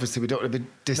 I mean, obviously we don't want to be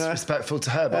disrespectful to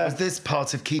her, but was this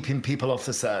part of keeping people off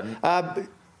the scent?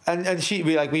 And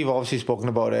we've obviously spoken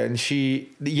about it, and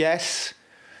she, yes,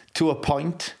 to a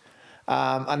point.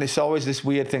 And it's always this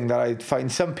weird thing that I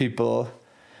find some people,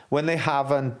 when they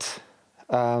haven't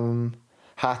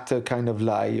had to kind of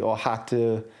lie or had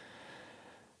to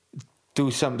do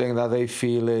something that they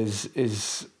feel is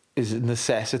a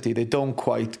necessity, they don't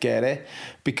quite get it,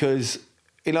 because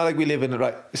like we live in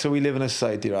a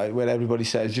society, right, where everybody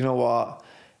says, you know what,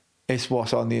 it's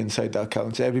what's on the inside that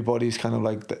counts. Everybody's kind of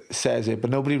like says it, but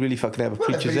nobody really fucking ever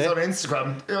preaches it. On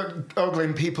Instagram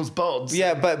ogling people's bods.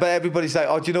 Yeah, but everybody's like,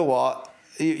 oh, do you know what,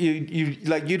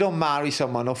 you don't marry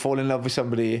someone or fall in love with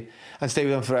somebody and stay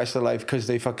with them for the rest of their life because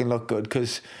they fucking look good,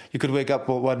 because you could wake up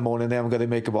one morning, they haven't got their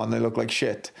makeup on, they look like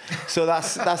shit. So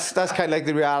that's kind of like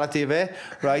the reality of it,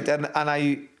 right? And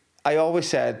I always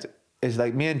said, is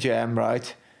like, me and Jem,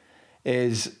 right,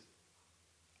 is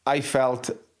I felt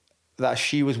that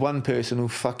she was one person who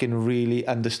fucking really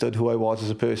understood who I was as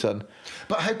a person.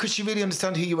 But how could she really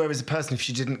understand who you were as a person if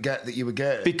she didn't get that you were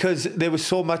gay? Because there was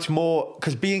so much more.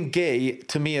 Because being gay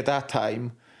to me at that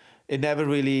time, it never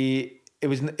really.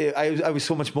 I was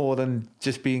so much more than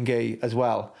just being gay as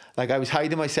well. Like I was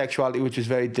hiding my sexuality, which was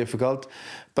very difficult,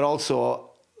 but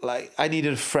also like I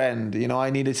needed a friend. You know,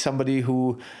 I needed somebody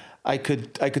who I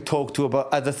could talk to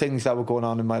about other things that were going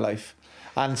on in my life,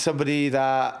 and somebody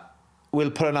that will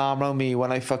put an arm around me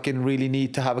when I fucking really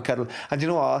need to have a cuddle. And you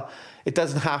know what? It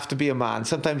doesn't have to be a man.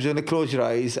 Sometimes you're going to close your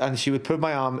eyes and she would put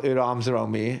her arms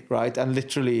around me, right? And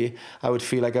literally, I would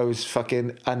feel like I was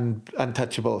fucking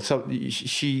untouchable. So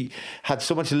she had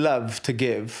so much love to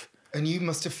give. And you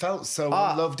must have felt so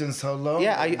loved and so lonely.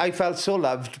 Yeah, I felt so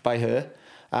loved by her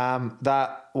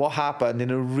that what happened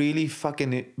in a really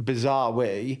fucking bizarre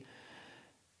way,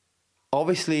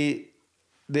 obviously,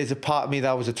 there's a part of me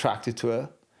that was attracted to her.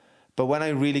 But when I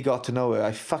really got to know her,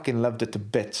 I fucking loved her to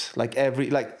bits. Like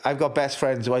I've got best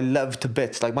friends who I love to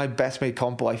bits. Like my best mate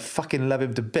Compo, I fucking love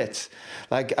him to bits.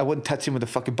 Like I wouldn't touch him with a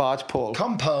fucking barge pole.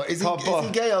 Compo? Is he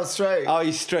gay or straight? Oh,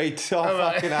 he's straight. Oh,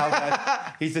 fucking hell, man.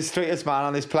 He's the straightest man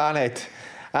on this planet.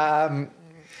 So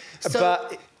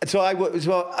I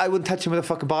wouldn't touch him with a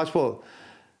fucking barge pole.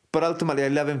 But ultimately, I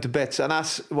love him to bits. And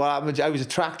that's what happened. I was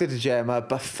attracted to Gemma,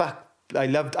 but fuck, I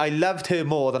loved her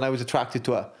more than I was attracted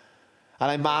to her. And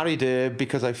I married her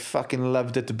because I fucking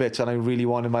loved her to bits and I really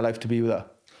wanted my life to be with her.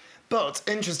 But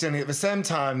interestingly, at the same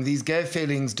time, these gay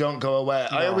feelings don't go away.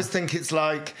 No. I always think it's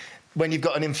like when you've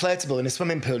got an inflatable in a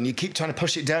swimming pool and you keep trying to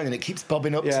push it down and it keeps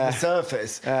bobbing up to the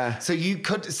surface. So you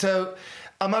could... So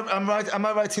am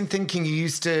I right in thinking you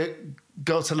used to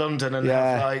go to London and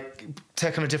have, like,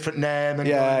 take on a different name?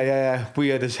 And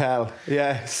weird as hell.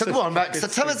 Yeah. So go on, Max. So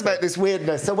tell us about this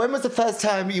weirdness. So when was the first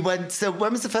time you went? So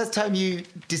when was the first time you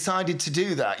decided to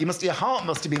do that? Your heart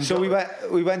must have been. So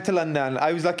we went to London.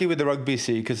 I was lucky with the rugby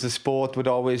because the sport would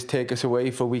always take us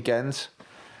away for weekends.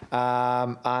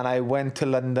 And I went to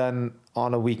London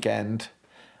on a weekend,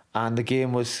 and the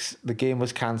game was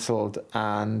cancelled,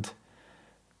 and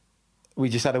we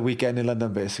just had a weekend in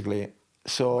London basically.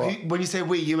 So when you say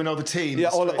we, you and all the team? Yeah,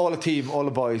 all the team, all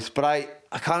the boys. But I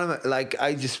can't remember, like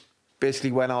I just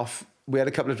basically went off. We had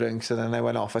a couple of drinks and then I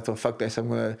went off. I thought, fuck this,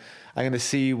 I'm gonna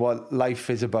see what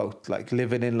life is about, like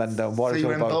living in London. What it's all about. So you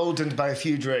were emboldened by a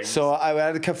few drinks. So I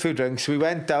had a couple of drinks. We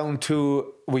went down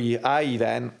to I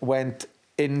then went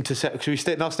into, because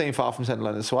we not staying far from Central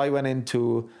London. So I went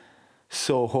into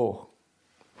Soho.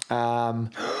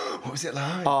 What was it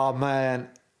like? Oh man.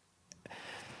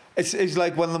 It's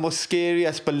like one of the most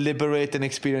scariest but liberating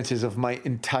experiences of my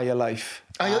entire life.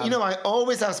 I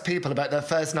always ask people about their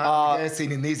first night on the gay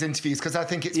scene in these interviews because I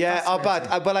think it's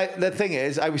fascinating. But the thing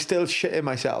is, I was still shitting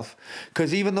myself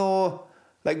because even though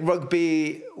like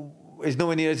rugby is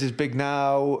nowhere near as big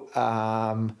now,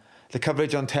 the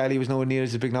coverage on telly was nowhere near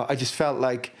as big now, I just felt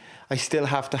like I still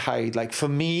have to hide. Like for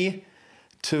me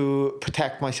to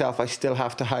protect myself, I still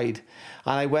have to hide.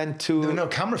 And I went to... There were no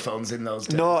camera phones in those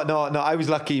days. No, I was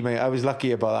lucky, mate. I was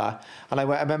lucky about that. And I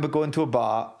remember going to a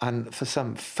bar, and for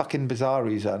some fucking bizarre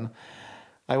reason,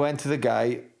 I went to the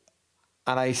guy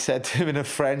and I said to him in a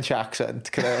French accent,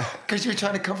 because you were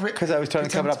trying to cover it? Because I was trying to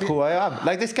cover up who I am.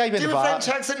 Like this guy in the bar... Do a French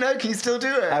accent now? Can you still do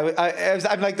it?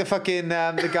 I'm like the fucking...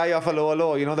 the guy off a lower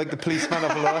law, you know, like the policeman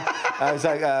off a law. I was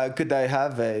like, could I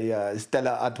have a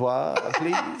Stella Artois,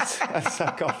 please? I was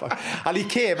like, oh, fuck. And he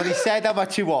came and he said how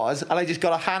much he was, and I just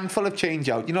got a handful of change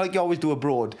out. You know, like you always do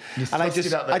abroad. And I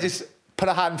just put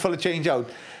a handful of change out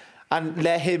and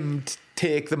let him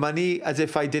take the money as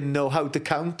if I didn't know how to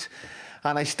count.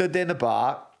 And I stood in a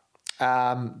bar,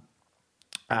 and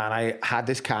I had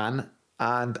this can,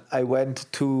 and I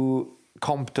went to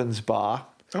Compton's bar.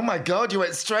 Oh my God, you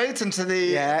went straight into the...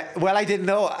 Yeah, well, I didn't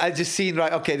know. I just seen,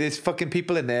 right, okay, there's fucking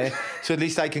people in there, so at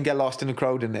least I can get lost in the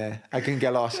crowd in there. I can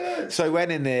get lost. So I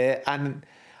went in there, and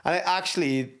I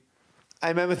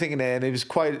remember thinking there, and it was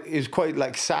quite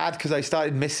like sad, because I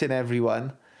started missing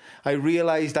everyone. I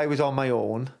realised I was on my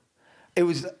own. It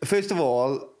was, first of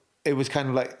all, it was kind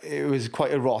of like, it was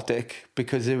quite erotic,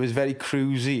 because it was very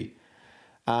cruisy.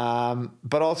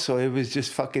 But also, it was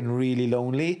just fucking really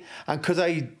lonely. And because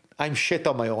I'm shit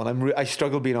on my own. I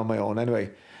struggle being on my own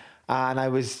anyway. And I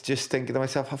was just thinking to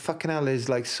myself, how fucking hell is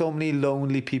like so many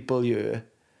lonely people here.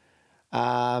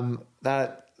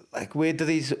 That like, where do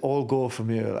these all go from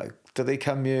here? Like, do they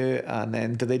come here and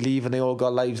then do they leave and they all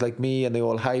got lives like me and they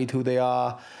all hide who they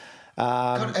are?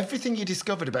 God, everything you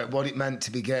discovered about what it meant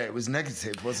to be gay was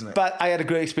negative, wasn't it? But I had a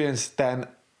great experience then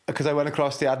because I went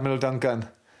across the Admiral Duncan.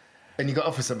 And you got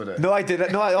off with somebody? No, I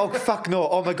didn't. No, oh, fuck no.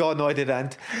 Oh, my God, no, I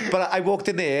didn't. But I walked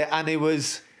in there and it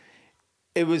was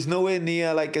nowhere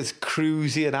near like as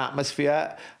cruisy an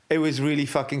atmosphere. It was really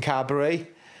fucking cabaret.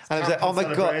 And I was like, oh,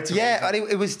 my God. Yeah,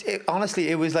 and honestly,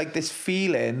 it was like this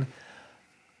feeling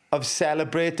of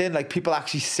celebrating, like people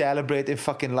actually celebrating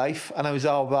fucking life. And I was,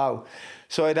 oh, wow.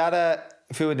 So I'd had a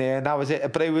few in there and that was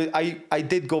it. But I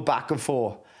did go back and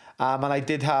forth. And I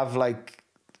did have like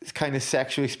kind of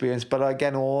sexual experience, but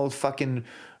again, all fucking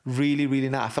really, really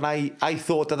naff. And I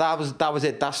thought that was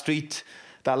it. That street,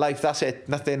 that life, that's it.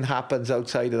 Nothing happens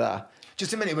outside of that.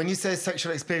 Just a minute, when you say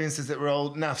sexual experiences that were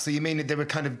all naff, so you mean they were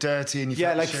kind of dirty and you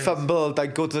like fumbled,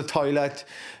 like go to the toilet,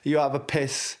 you have a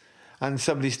piss, and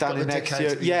somebody's standing next to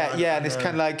you. Yeah, and it's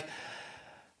kind of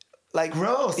like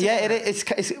gross. Yeah,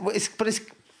 it's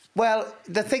well,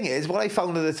 the thing is, what I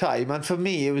found at the time, and for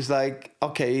me, it was like,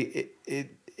 okay,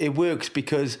 it works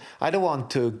because I don't want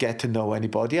to get to know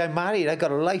anybody. I'm married. I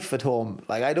got a life at home.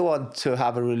 Like, I don't want to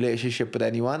have a relationship with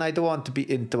anyone. I don't want to be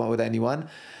intimate with anyone.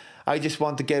 I just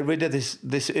want to get rid of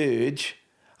this urge,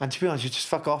 and to be honest, just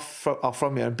fuck off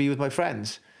from here and be with my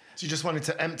friends. So you just wanted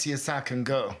to empty your sack and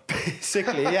go?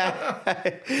 Basically, yeah.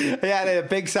 Yeah, a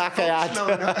big sack I had. No.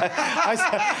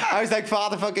 I was like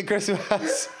Father fucking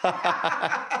Christmas. With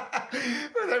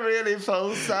a really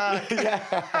full sack.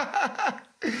 Yeah.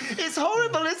 It's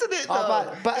horrible, isn't it,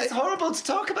 though? But it's horrible to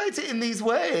talk about it in these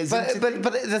ways. But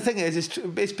the thing is,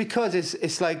 it's because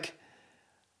it's like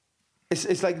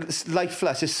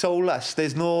lifeless, it's soulless.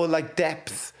 There's no like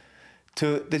depth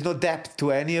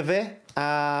to any of it.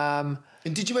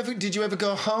 And did you ever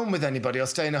go home with anybody or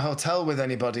stay in a hotel with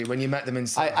anybody when you met them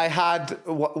inside? I had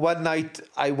one night.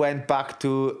 I went back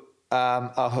to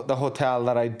the hotel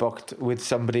that I'd booked with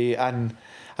somebody, and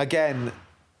again,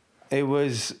 it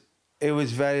was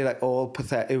very like all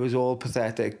pathetic. It was all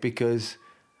pathetic because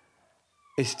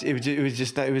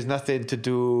it was nothing to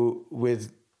do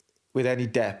with any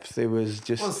depth. It was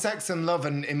just sex and love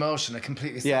and emotion are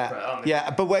completely separate, aren't they? Yeah,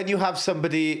 but when you have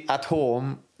somebody at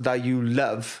home that you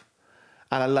love,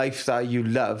 and a life that you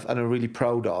love and are really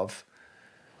proud of,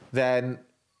 then,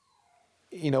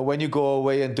 you know, when you go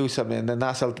away and do something, then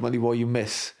that's ultimately what you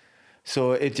miss.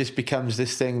 So it just becomes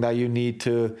this thing that you need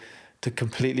to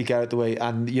completely get out of the way,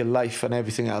 and your life and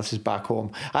everything else is back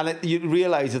home. And you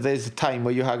realise that there's a time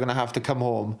where you're going to have to come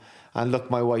home and look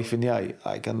my wife in the eye,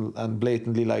 like, and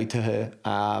blatantly lie to her,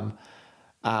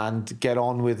 and get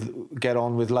on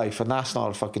with life, and that's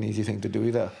not a fucking easy thing to do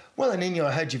either. Well, and in your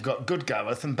head you've got good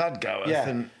Gareth and bad Gareth,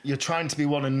 and you're trying to be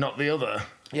one and not the other.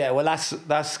 Yeah, well,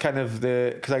 that's kind of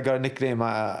because I got a nickname,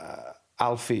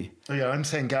 Alfie. Oh yeah, I'm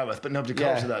saying Gareth, but nobody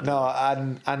calls you that. No,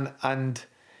 and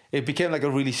it became like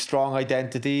a really strong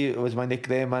identity. It was my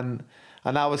nickname, and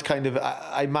I was kind of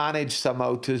I managed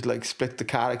somehow to like split the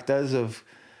characters of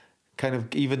kind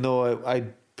of, even though I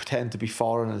pretend to be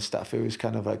foreign and stuff, it was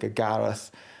kind of like a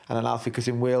Gareth and an Alfie, because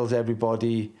in Wales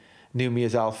everybody knew me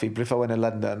as Alfie, but if I went to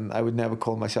London I would never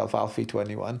call myself Alfie to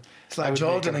anyone. It's like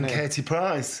Jordan and Katie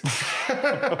Price.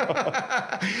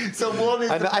 So one is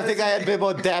I think I had a bit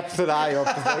more depth than I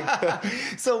ought to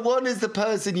think. So one is the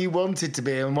person you wanted to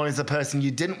be and one is the person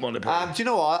you didn't want to be. Do you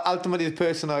know what, ultimately the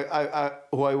person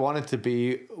who I wanted to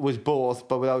be was both,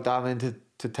 but without having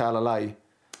to tell a lie.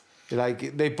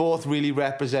 Like, they both really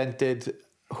represented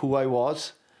who I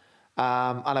was,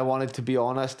 and I wanted to be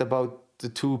honest about the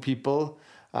two people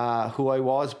who I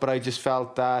was, but I just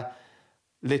felt that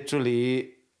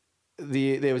literally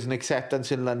there was an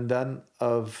acceptance in London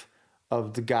of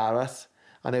the Gareth,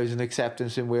 and there was an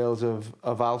acceptance in Wales of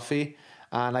Alfie,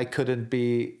 and I couldn't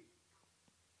be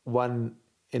one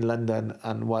in London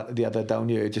and the other down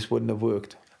here. It just wouldn't have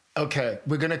worked. Okay,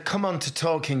 we're going to come on to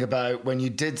talking about when you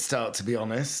did start to be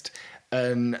honest,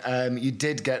 and you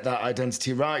did get that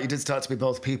identity right. You did start to be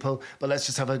both people, but let's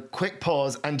just have a quick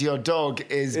pause, and your dog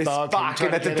is barking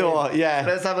at the door. Yeah,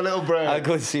 let's have a little break. I'll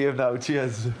go and see him now.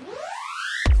 Cheers.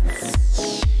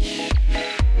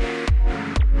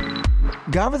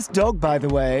 Gareth's dog, by the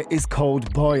way, is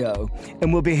called Boyo,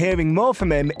 and we'll be hearing more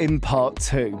from him in part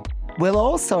 2. We'll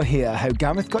also hear how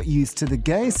Gareth got used to the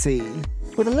gay scene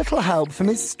with a little help from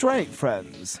his straight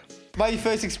friends. My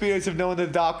first experience of knowing the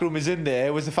dark room is in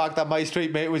there was the fact that my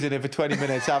straight mate was in it for 20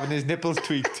 minutes having his nipples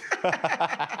tweaked.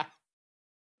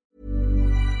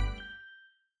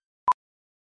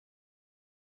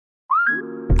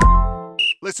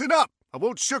 Listen up. I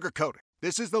won't sugarcoat it.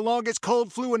 This is the longest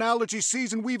cold, flu, and allergy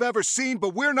season we've ever seen,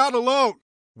 but we're not alone.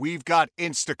 We've got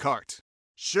Instacart.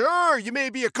 Sure, you may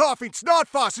be a coughing snot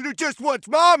faucet who just wants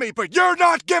mommy, but you're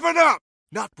not giving up.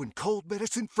 Not when cold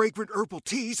medicine, fragrant herbal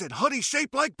teas, and honey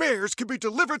shaped like bears can be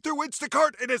delivered through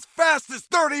Instacart in as fast as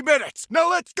 30 minutes. Now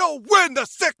let's go win the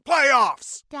sick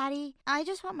playoffs! Daddy, I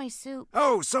just want my soup.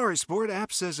 Oh, sorry, Sport.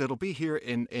 App says it'll be here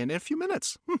in a few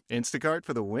minutes. Instacart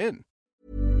for the win.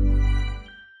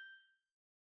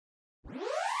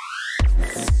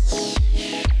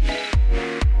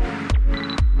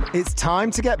 It's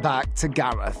time to get back to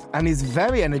Gareth and his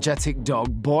very energetic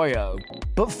dog, Boyo.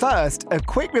 But first, a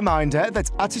quick reminder that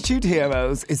Attitude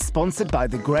Heroes is sponsored by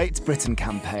the Great Britain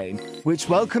campaign, which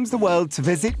welcomes the world to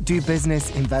visit, do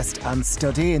business, invest and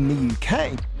study in the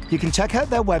UK. You can check out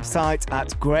their website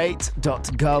at great.gov.uk.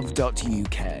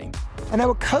 And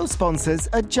our co-sponsors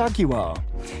are Jaguar.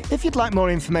 If you'd like more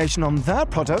information on their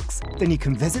products, then you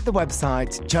can visit the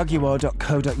website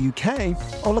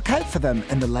jaguar.co.uk or look out for them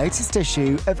in the latest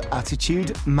issue of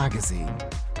Attitude magazine.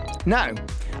 Now,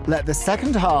 let the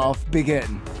second half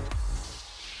begin.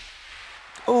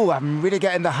 Oh, I'm really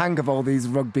getting the hang of all these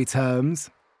rugby terms.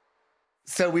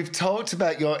 So we've talked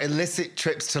about your illicit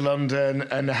trips to London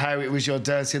and how it was your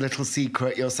dirty little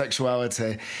secret, your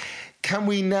sexuality. Can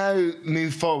we now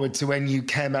move forward to when you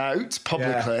came out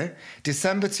publicly? Yeah.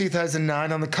 December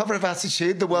 2009 on the cover of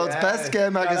Attitude, the world's best gay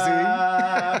magazine.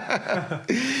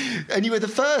 And you were the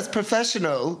first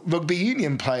professional rugby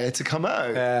union player to come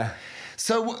out. Yeah.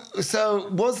 So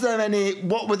was there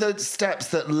what were the steps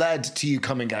that led to you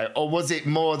coming out? Or was it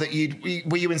more that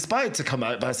were you inspired to come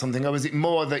out by something? Or was it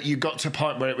more that you got to a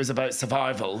point where it was about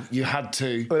survival? You had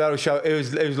to... Well, it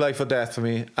was life or death for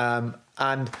me.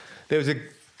 And there was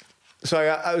So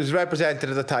I was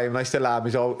represented at the time, and I still am.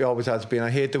 He always has been.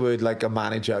 I hate the word like a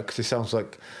manager because it sounds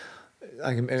like...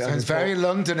 Sounds very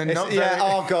London and not very... Yeah,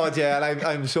 oh God, yeah. And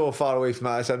I'm so far away from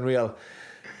that. It's unreal.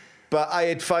 But I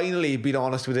had finally been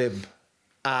honest with him.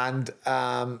 And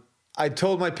I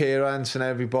told my parents and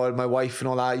everybody, my wife and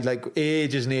all that, like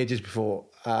ages and ages before.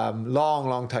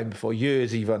 Long time before.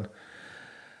 Years even.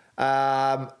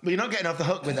 Well, you're not getting off the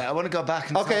hook with that. I want to go back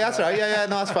and... Okay, that's right. Yeah,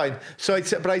 no, that's fine.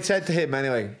 But I said to him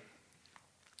anyway...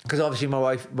 Because obviously my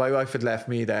wife had left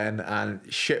me then, and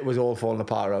shit was all falling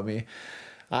apart around me,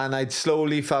 and I'd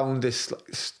slowly found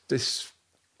this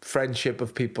friendship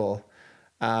of people,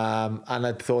 and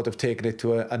I'd thought of taking it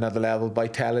to another level by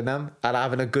telling them and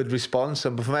having a good response.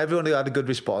 And from everyone who had a good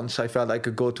response, I felt I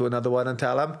could go to another one and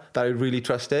tell them that I really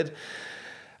trusted.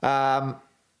 Now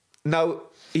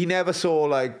he never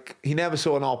saw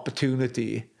an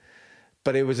opportunity,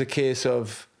 but it was a case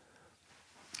of...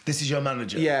 This is your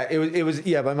manager? Yeah, it was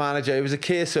my manager. It was a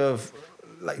case of,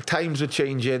 like, times were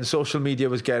changing, social media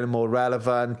was getting more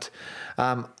relevant.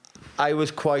 I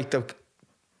was quite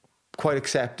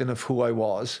accepting of who I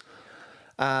was.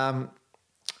 And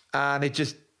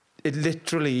it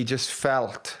literally just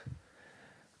felt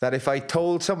that if I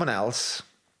told someone else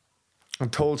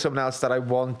that I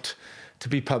want to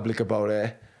be public about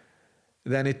it,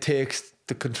 then it takes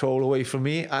the control away from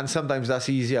me. And sometimes that's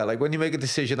easier. Like when you make a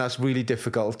decision that's really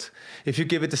difficult, if you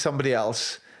give it to somebody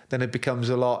else, then it becomes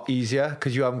a lot easier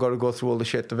because you haven't got to go through all the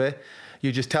shit of it.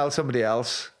 You just tell somebody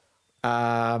else.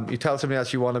 You tell somebody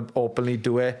else you want to openly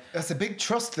do it. That's a big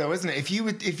trust, though, isn't it? If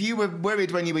you were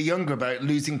worried when you were younger about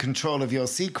losing control of your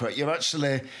secret, you're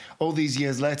actually, all these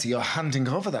years later, you're handing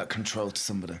over that control to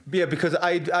somebody. Yeah, because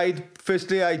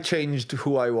firstly I changed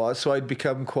who I was, so I'd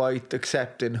become quite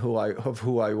accepting of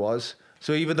who I was.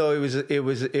 So even though it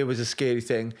was a scary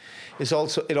thing, it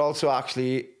was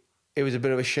a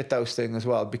bit of a shithouse thing as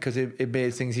well, because it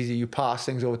made things easier. You pass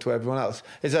things over to everyone else.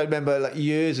 As I remember, like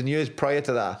years and years prior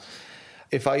to that,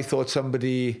 if I thought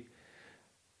somebody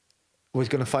was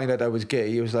going to find out I was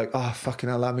gay, it was like, oh, fucking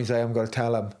hell, that means I haven't got to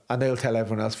tell them. And they'll tell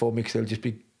everyone else for me because they'll just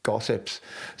be gossips.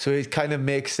 So it kind of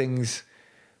makes things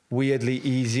weirdly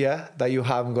easier that you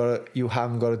haven't got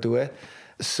to do it.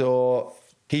 So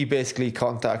he basically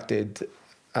contacted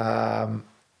the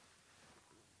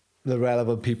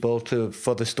relevant people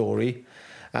for the story.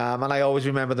 And I always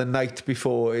remember the night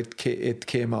before it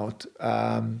came out,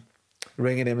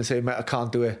 ringing him and saying, mate, I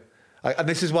can't do it. And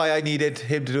this is why I needed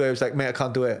him to do it. I was like, mate, I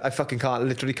can't do it. I fucking can't. I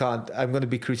literally can't. I'm going to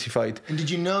be crucified. And did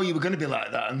you know you were going to be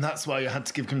like that? And that's why you had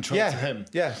to give control to him?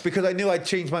 Yeah, because I knew I'd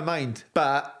changed my mind.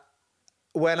 But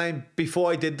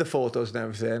before I did the photos and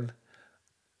everything,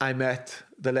 I met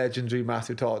the legendary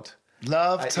Matthew Todd.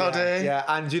 Love Toddy. Yeah,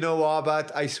 and you know what,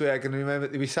 but I swear I can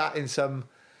remember, we sat it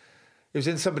was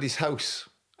in somebody's house,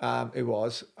 it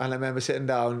was, and I remember sitting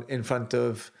down in front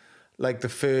of like the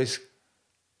first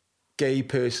gay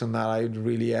person that I'd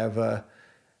really ever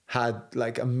had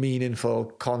like a meaningful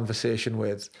conversation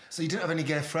with. So you didn't have any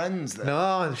gay friends then?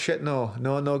 No, shit,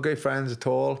 no gay friends at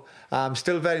all.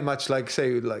 Still very much like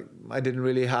I didn't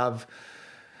really have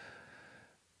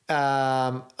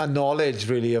a knowledge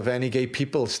really of any gay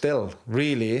people still,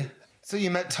 really. So you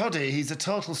met Toddy, he's a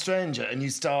total stranger, and you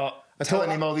start telling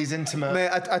him all these intimate... Mate,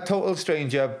 a total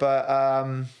stranger,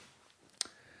 but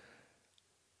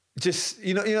just,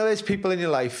 you know, there's people in your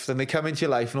life, and they come into your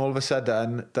life, and all of a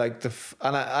sudden, like,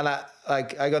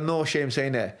 I got no shame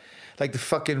saying it, like the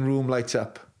fucking room lights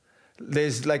up.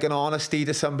 There's like an honesty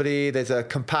to somebody, there's a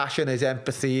compassion, there's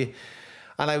empathy,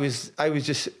 and I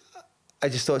just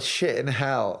thought, shit in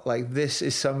hell, like this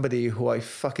is somebody who I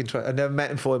never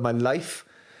met him before in my life,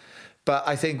 but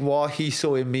I think what he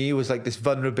saw in me was like this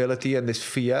vulnerability and this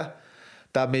fear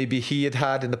that maybe he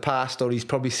had in the past, or he's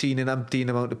probably seen an umpteen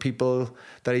amount of people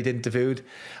that he'd interviewed,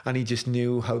 and he just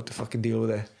knew how to fucking deal with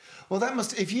it. Well,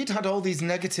 if you'd had all these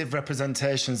negative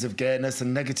representations of gayness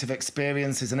and negative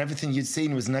experiences and everything you'd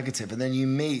seen was negative, and then you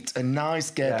meet a nice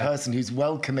gay person who's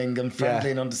welcoming and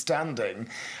friendly and understanding,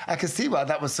 I can see why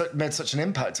that made such an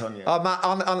impact on you.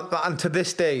 And to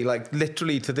this day, like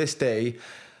literally to this day,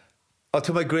 or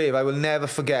to my grave, I will never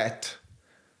forget,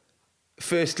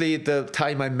 firstly, the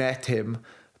time I met him,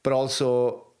 but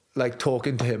also like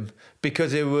talking to him,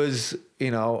 because it was,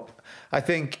 you know, I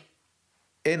think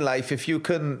in life, if you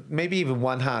can maybe even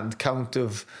one hand count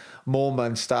of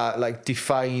moments that like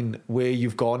define where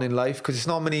you've gone in life, because it's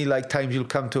not many like times you'll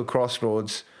come to a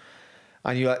crossroads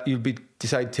and you'll be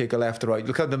decide to take a left or right.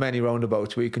 You'll come to many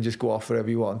roundabouts where you can just go off wherever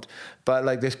you want, but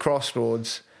like there's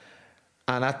crossroads,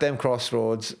 and at them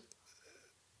crossroads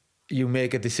you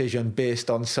make a decision based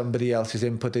on somebody else's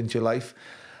input into your life.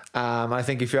 I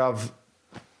think if you have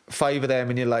 5 of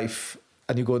them in your life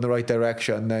and you go in the right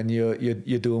direction, then you're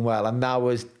doing well. And that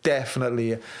was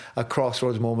definitely a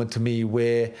crossroads moment to me,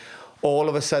 where all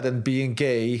of a sudden being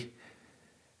gay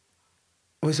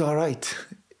was all right.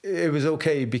 It was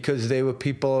okay, because there were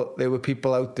people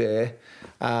out there,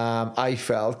 I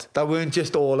felt, that weren't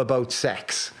just all about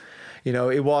sex. You know,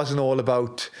 it wasn't all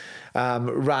about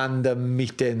random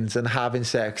meetings and having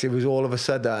sex. It was all of a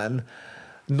sudden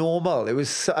normal. I was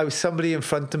somebody in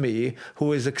front of me who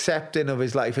was accepting of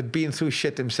his life, had been through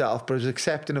shit himself, but was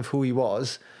accepting of who he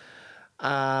was,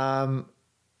 and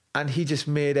he just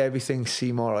made everything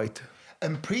seem all right.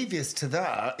 And previous to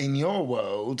that, in your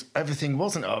world, everything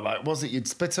wasn't all right, was it? You'd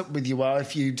split up with your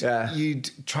wife, you'd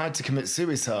tried to commit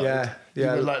suicide. Yeah. You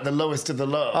were like the lowest of the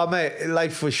low. Oh mate,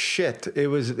 life was shit. It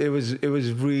was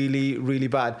really, really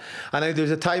bad. And there was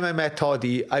a time I met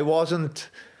Toddy, I wasn't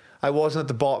at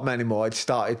the bottom anymore. I'd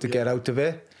started to get out of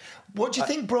it. What do you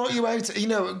think brought you out? You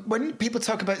know, when people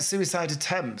talk about suicide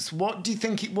attempts, what do you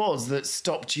think it was that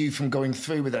stopped you from going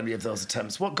through with any of those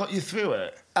attempts? What got you through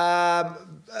it? A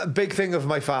big thing of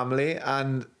my family,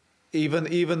 and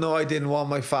even though I didn't want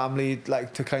my family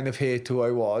like to kind of hate who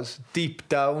I was, deep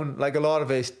down, like a lot of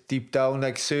it, deep down,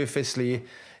 like surfacely,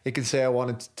 it can say I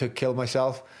wanted to kill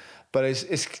myself, but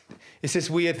it's this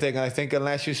weird thing. I think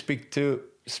unless you speak to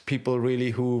people really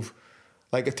who've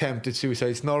like attempted suicide,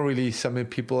 it's not really something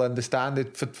people understand.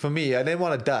 It for me, I didn't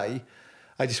want to die.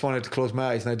 I just wanted to close my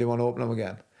eyes and I didn't want to open them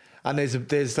again. And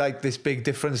there's like this big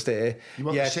difference there. You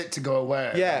want the shit to go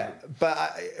away. Yeah, but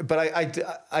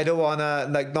I don't want to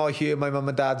like not hear my mum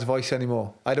and dad's voice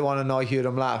anymore. I don't want to not hear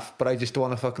them laugh, but I just don't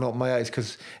want to fucking open my eyes,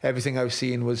 because everything I was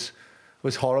seeing was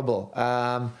horrible.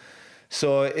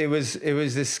 So it was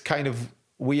this kind of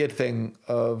weird thing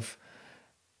of,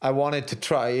 I wanted to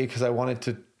try, because I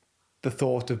wanted the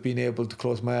thought of being able to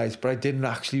close my eyes, but I didn't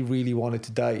actually really want it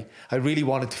to die. I really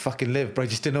wanted to fucking live, but I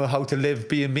just didn't know how to live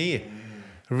being me.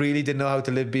 Really didn't know how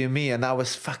to live being me, and that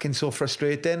was fucking so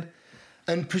frustrating.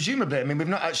 And presumably, I mean, we've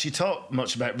not actually talked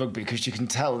much about rugby, because you can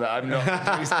tell that I'm not a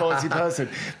very sporty person,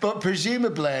 but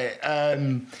presumably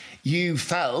you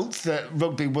felt that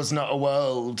rugby was not a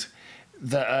world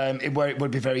that where it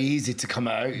would be very easy to come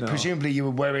out. No. Presumably you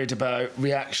were worried about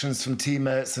reactions from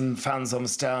teammates and fans on the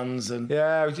stands, and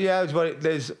I was worried.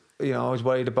 I was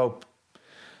worried about.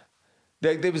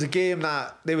 There was a game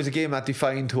that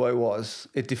defined who I was.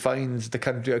 It defines the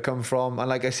country I come from, and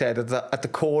like I said, at the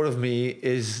core of me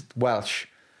is Welsh.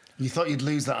 You thought you'd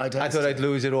lose that identity? I thought I'd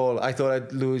lose it all. I thought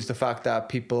I'd lose the fact that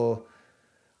people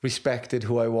respected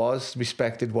who I was,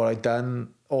 respected what I'd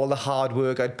done, all the hard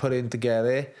work I'd put in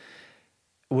together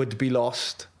would be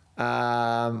lost.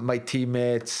 My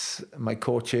teammates, my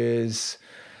coaches,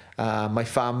 my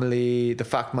family, the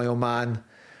fact my old man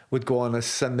would go on a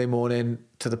Sunday morning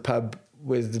to the pub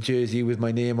with the jersey with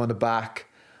my name on the back,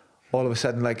 all of a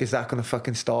sudden, like, is that going to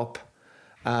fucking stop?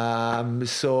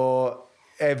 So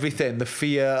everything, the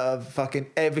fear of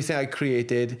fucking everything I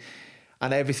created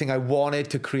and everything I wanted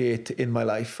to create in my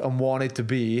life and wanted to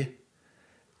be,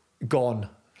 gone.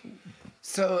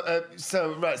 So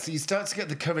you start to get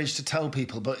the courage to tell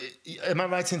people, but am I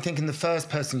right in thinking the first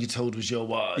person you told was your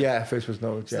wife? Yeah, first was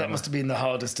no. So that must have been the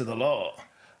hardest of the lot.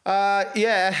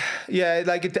 Yeah.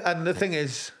 Like, and the thing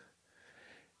is,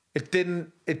 it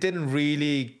didn't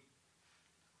really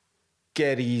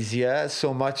get easier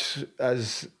so much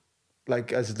as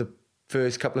the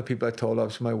first couple of people I told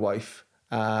was my wife,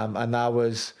 and that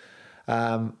was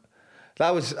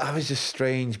just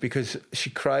strange because she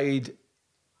cried.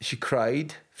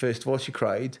 First of all, she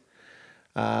cried,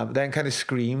 then kind of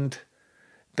screamed,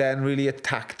 then really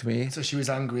attacked me. So she was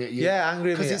angry at you. Yeah,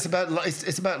 angry at me. Because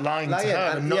it's about lying to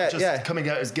her and not just coming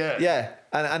out as gay. Yeah,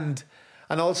 and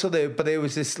also there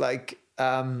was this like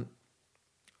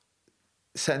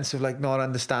sense of like not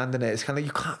understanding it. It's kind of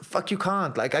you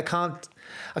can't. Like I can't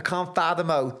fathom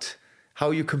out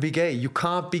how you can be gay. You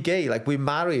can't be gay. Like we're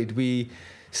married. We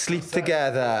sleep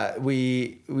together.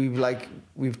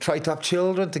 We've tried to have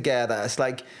children together. It's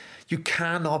like you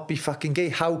cannot be fucking gay.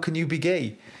 How can you be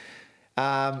gay?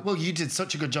 Well, you did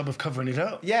such a good job of covering it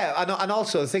up. Yeah, and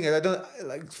also the thing is, I don't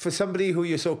like for somebody who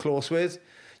you're so close with,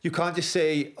 you can't just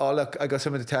say, "Oh look, I got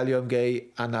something to tell you, I'm gay,"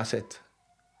 and that's it.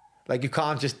 Like you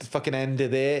can't just fucking end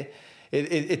it there.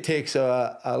 It takes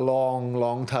a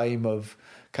long time of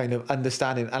kind of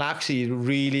understanding and actually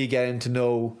really getting to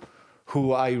know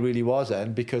who I really was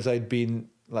then, because I'd been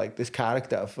like this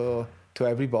character to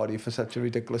everybody for such a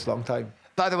ridiculous long time.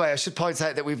 By the way, I should point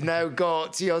out that we've now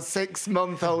got your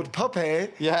 6-month-old puppy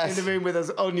in the room with us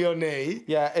on your knee.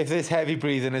 Yeah, if there's heavy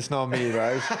breathing, it's not me,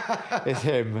 right? It's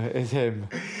him.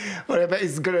 Well, I bet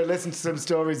he's going to listen to some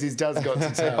stories his dad's got to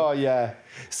tell. Oh, yeah.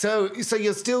 So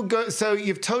you're still So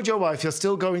you've told your wife you're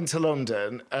still going to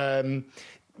London.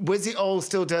 Was it all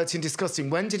still dirty and disgusting?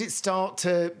 When did it start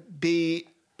to be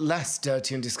less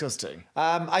dirty and disgusting?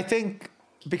 I think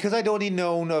because I'd only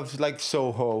known of like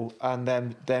Soho and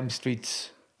them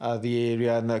streets, the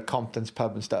area and the Compton's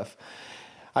pub and stuff.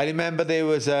 I remember there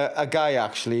was a guy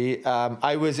actually.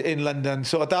 I was in London,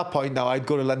 so at that point now I'd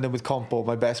go to London with Compo,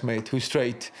 my best mate, who's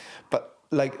straight, but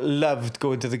like loved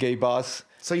going to the gay bars.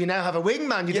 So you now have a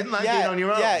wingman. You didn't like being on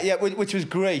your own. Yeah, which was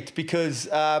great because.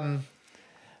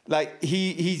 Like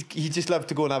he just loved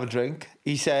to go and have a drink.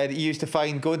 He said he used to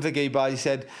find going to the gay bar. He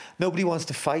said nobody wants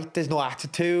to fight. There's no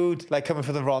attitude. Like coming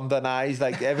from the Rhondda eyes,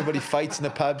 like everybody fights in the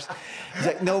pubs. He's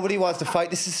like nobody wants to fight.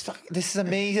 This is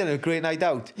amazing. A great night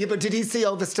out. Yeah, but did he see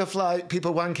all the stuff like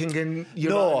people wanking in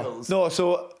urinals? No.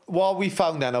 So what we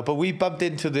found then, but we bumped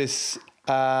into this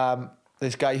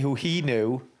this guy who he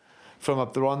knew from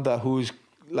up the Rhondda, who's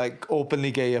like openly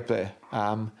gay up there.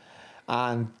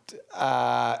 And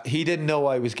he didn't know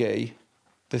I was gay,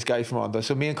 this guy from Rhondda.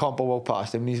 So me and Compo walked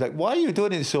past him and he's like, "What are you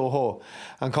doing in Soho?"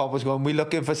 And Compo's going, "We're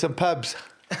looking for some pubs."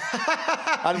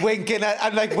 and winking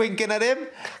at him.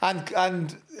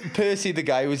 And Percy, the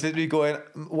guy, was literally going,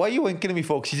 "Why are you winking at me,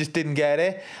 folks?" He just didn't get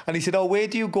it. And he said, "Oh, where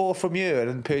do you go from here?"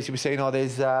 And Percy was saying, "Oh,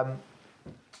 there's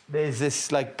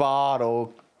this like bar or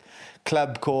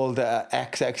club called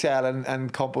XXL."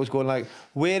 And Compo was going like,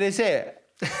 "Where is it?"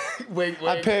 wink.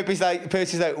 And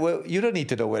Percy's like, "Well, you don't need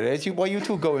to know where it is. What are you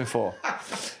two going for?"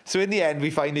 So in the end,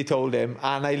 we finally told him,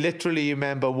 and I literally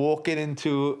remember walking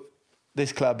into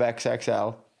this club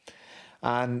XXL,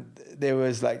 and there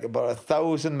was like about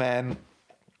 1,000 men,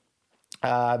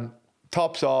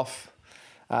 tops off,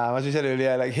 as we said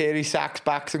earlier, like hairy sacks,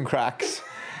 backs, and cracks.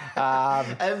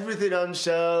 Everything on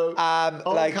show,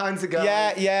 all like, kinds of girls.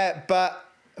 Yeah, but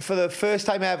for the first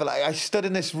time ever, like I stood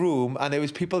in this room and there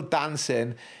was people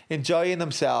dancing, enjoying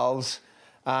themselves,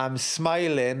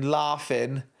 smiling,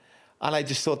 laughing, and I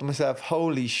just thought to myself,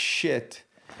 holy shit,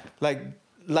 like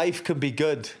life can be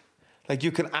good. Like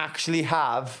you can actually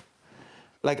have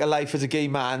like a life as a gay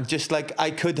man, just like I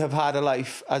could have had a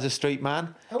life as a straight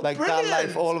man. Like brilliant, that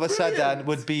life all of a sudden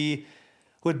would be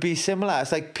similar.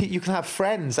 It's like you can have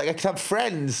friends. Like I could have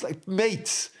friends, like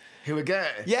mates. Who are gay?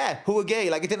 Yeah, who were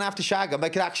gay. Like I didn't have to shag them. I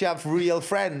could actually have real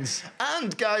friends.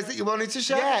 And guys that you wanted to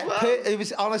shag as well. It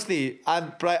was honestly,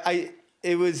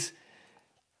 it was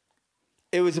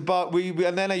about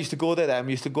and then I used to go there. Then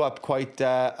we used to go up quite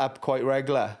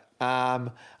regular. And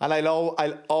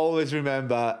I'll always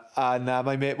remember, and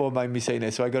my mate won't mind me saying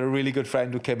this, so I got a really good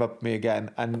friend who came up to me again,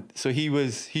 and so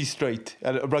he's straight,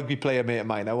 a rugby player mate of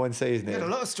mine, I won't say his name. There are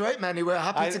a lot of straight men who were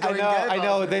happy to go in gay I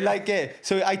know, bars. they like it.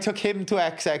 So I took him to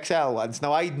XXL once.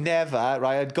 Now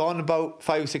I'd gone about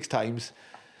 5 or 6 times,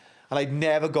 and I'd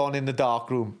never gone in the dark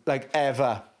room, like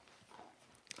ever.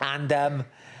 And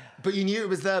but you knew it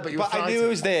was there, but you were frightened. I knew it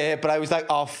was there, but I was like,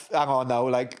 oh, hang on now,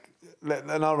 like,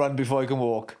 I'll run before I can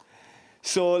walk.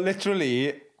 So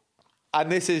literally,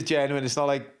 and this is genuine, it's not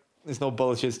like, there's no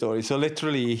bullshit story. So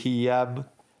literally, he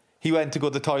he went to go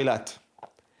to the toilet.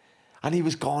 And he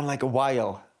was gone like a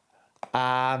while.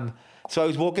 So I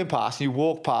was walking past, and he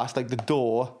walked past like the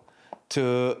door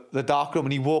to the dark room,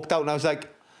 and he walked out, and I was like,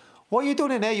 what are you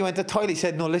doing in there? You went to the toilet? He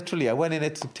said, no, literally, I went in there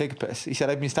to take a piss. He said,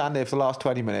 I've been standing there for the last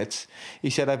 20 minutes. He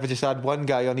said, I've just had one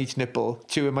guy on each nipple,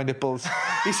 chewing my nipples.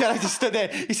 He said, I just stood there.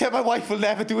 He said, my wife will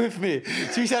never do it for me.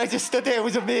 So he said, I just stood there. It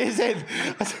was amazing.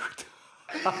 I said,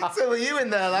 So were you in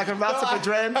there like a rat up a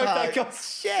drain pipe? I was like, oh,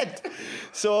 shit.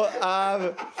 So,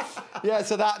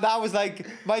 so that was like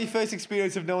my first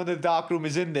experience of knowing that the dark room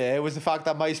is in there was the fact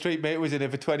that my straight mate was in there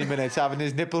for 20 minutes having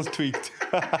his nipples tweaked.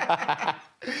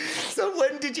 So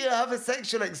when did you have a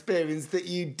sexual experience that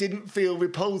you didn't feel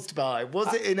repulsed by?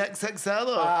 Was it in XXL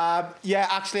or? Yeah,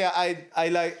 actually, I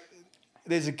like,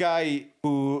 there's a guy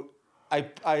who I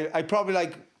probably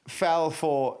like fell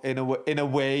for in a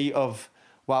way of,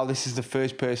 wow, this is the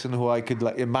first person who I could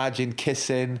like imagine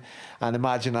kissing and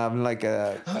imagine having like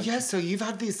a... Oh, yeah, so you've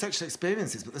had these sexual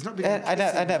experiences, but there's not been...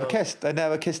 I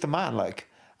never kissed a man, like.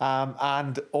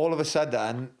 And all of a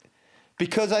sudden,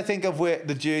 because I think of where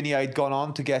the journey I'd gone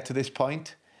on to get to this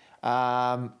point,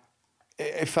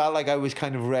 it felt like I was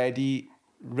kind of ready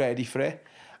for it.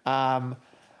 And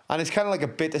it's kind of like a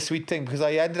bittersweet thing because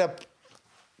I ended up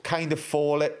kind of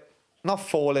not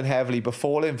falling heavily, but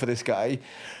falling for this guy.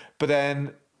 But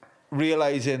then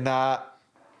realising that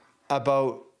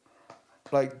about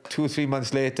like 2 or 3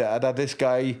 months later that this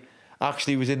guy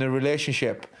actually was in a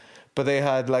relationship, but they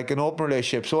had like an open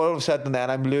relationship. So all of a sudden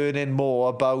then I'm learning more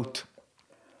about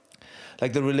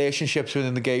like the relationships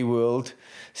within the gay world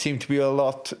seem to be a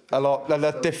lot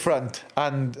different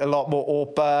and a lot more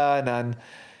open and...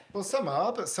 Well, some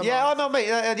are, but some yeah, aren't. oh no, mate,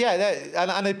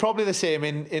 and it's probably the same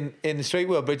in the straight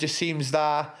world, but it just seems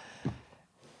that...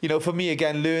 You know, for me,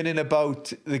 again, learning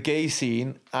about the gay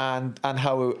scene and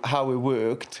how it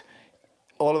worked,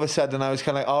 all of a sudden I was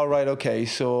kind of like, all right, okay,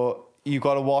 so you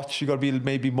got to be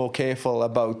maybe more careful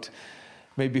about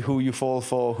maybe who you fall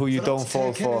for, who you don't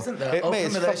fall for. Isn't there?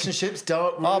 Open relationships,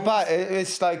 dark rooms. Oh, but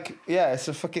it's like, yeah, it's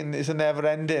a never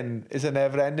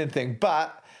ending thing.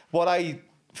 But what I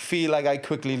feel like I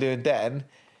quickly learned then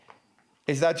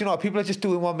is that, you know, people are just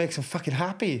doing what makes them fucking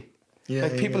happy. Yeah,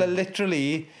 like people are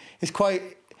literally, it's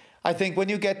quite... I think when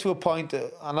you get to a point,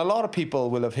 and a lot of people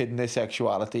will have hidden their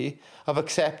sexuality, of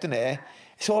accepting it,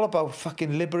 it's all about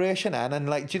fucking liberation and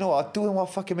like, do you know what? Doing what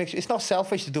fucking makes you... It's not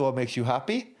selfish to do what makes you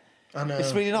happy. I know.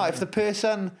 It's really not. If the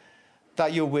person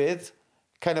that you're with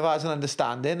kind of has an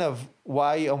understanding of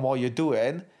why and what you're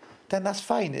doing, then that's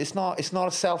fine. It's not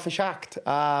a selfish act.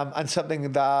 And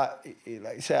something that,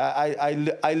 like I say,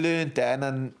 I learned then,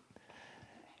 and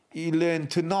you learn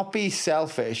to not be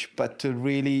selfish, but to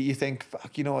really, you think,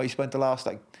 fuck, you know, you spent the last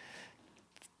like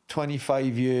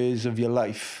 25 years of your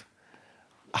life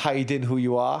hiding who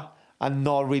you are and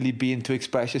not really being to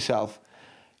express yourself.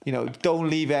 You know, don't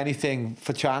leave anything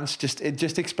for chance. Just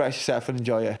express yourself and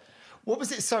enjoy it. What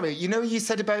was it? Sorry, you know, you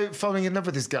said about falling in love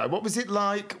with this guy. What was it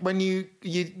like when you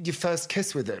first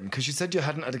kissed with him? Because you said you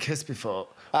hadn't had a kiss before.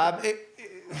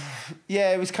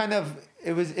 It was kind of,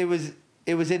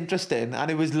 it was interesting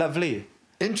and it was lovely.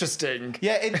 Interesting?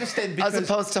 Yeah, interesting. Because, as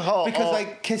opposed to hot. Because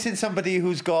like kissing somebody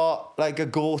who's got like a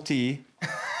goatee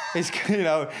is, you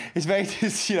know, it's very,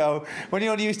 you know, when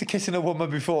you're only used to kissing a woman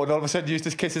before and all of a sudden you're used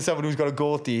to kissing someone who's got a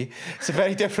goatee, it's a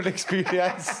very different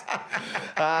experience.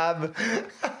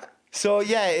 So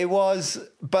yeah, it was,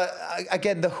 but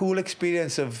again, the whole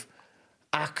experience of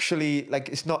actually, like,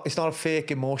 it's not a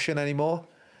fake emotion anymore.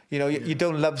 You know, you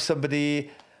don't love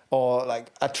somebody or like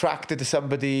attracted to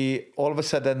somebody, all of a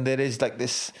sudden there is like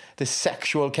this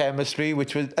sexual chemistry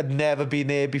which had never been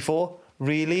there before,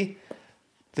 really.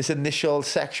 This initial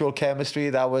sexual chemistry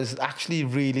that was actually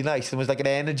really nice and was like an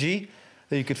energy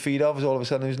that you could feed off, all of a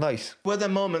sudden it was nice. Were there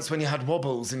moments when you had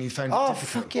wobbles and you found it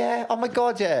difficult? Fuck yeah. Oh my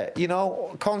God, yeah. You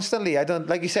know, constantly. I don't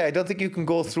think you can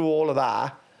go through all of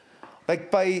that.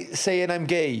 Like by saying I'm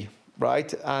gay,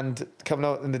 right? And coming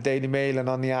out in the Daily Mail and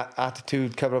on the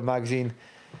Attitude cover of magazine,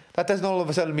 that doesn't all of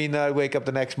a sudden mean that I wake up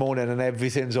the next morning and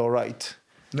everything's all right.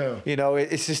 No. You know,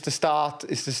 it's just the start.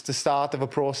 It's just the start of a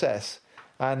process.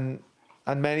 And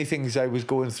many things I was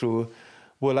going through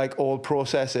were like all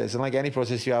processes. And like any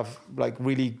process, you have like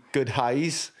really good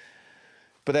highs.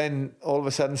 But then all of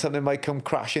a sudden something might come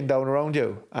crashing down around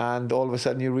you. And all of a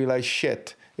sudden you realise,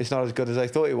 shit, it's not as good as I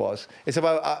thought it was. It's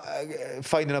about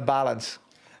finding a balance.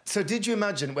 So did you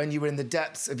imagine when you were in the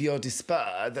depths of your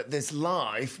despair that this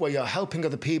life where you're helping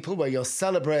other people, where you're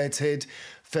celebrated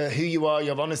for who you are,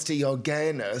 your honesty, your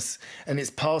gayness, and it's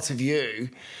part of you,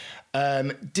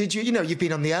 Did you, you've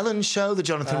been on the Ellen show, the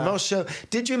Jonathan Ross show.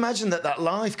 Did you imagine that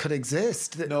life could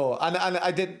exist? No, and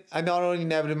I not only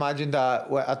never imagined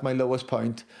that at my lowest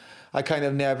point, I kind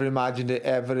of never imagined it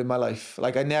ever in my life.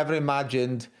 Like, I never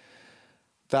imagined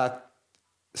that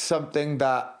something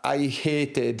that I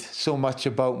hated so much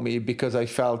about me, because I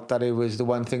felt that it was the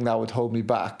one thing that would hold me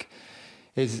back,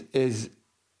 is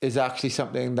actually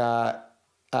something that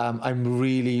I'm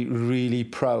really, really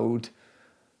proud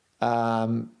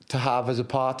to have as a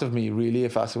part of me, really,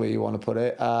 if that's the way you want to put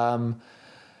it. And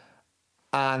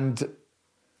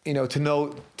to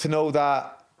know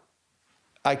that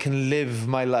I can live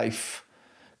my life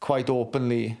quite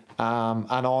openly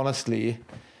and honestly,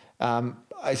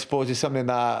 I suppose it's something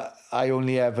that I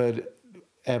only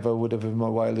ever would have in my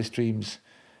wildest dreams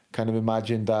kind of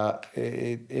imagined that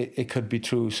it could be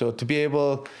true. So to be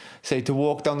able, say, to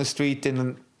walk down the street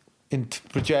in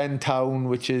Bridgend town,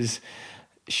 which is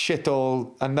shit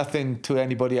all and nothing to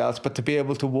anybody else, but to be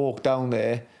able to walk down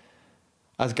there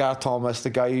as Gareth Thomas,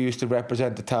 the guy who used to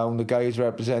represent the town, the guy who's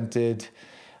represented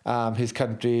his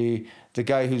country, the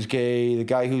guy who's gay, the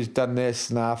guy who's done this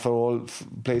and that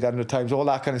played 100 times, all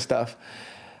that kind of stuff,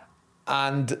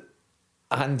 and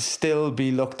still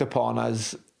be looked upon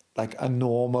as like a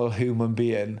normal human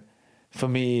being, for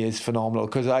me is phenomenal.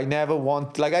 Because I never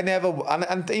want, like, and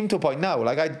even to a point now,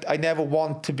 like I never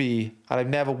want to be, and I've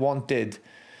never wanted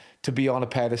to be on a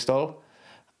pedestal.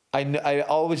 I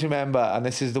always remember, and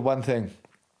this is the one thing,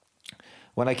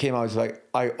 when I came out, I was like,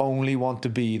 I only want to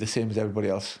be the same as everybody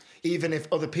else. Even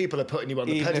if other people are putting you on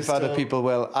the pedestal? Even if other people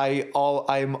will.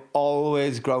 I'm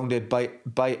always grounded by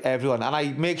everyone. And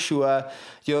I make sure,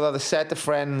 that the set of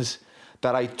friends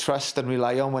that I trust and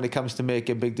rely on when it comes to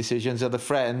making big decisions are the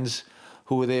friends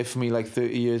who were there for me like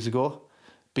 30 years ago,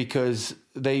 because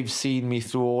they've seen me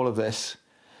through all of this.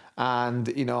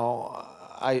 And,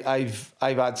 I've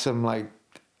had some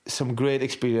great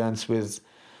experience with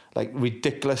like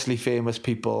ridiculously famous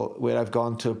people where I've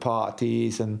gone to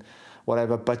parties and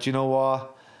whatever. But you know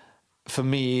what? For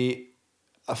me,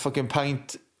 a fucking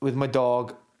pint with my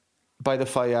dog by the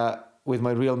fire with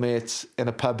my real mates in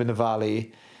a pub in the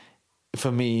valley,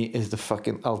 for me, is the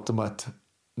fucking ultimate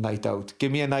night out.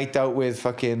 Give me a night out with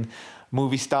fucking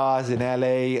movie stars in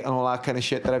LA and all that kind of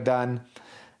shit that I've done.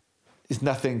 It's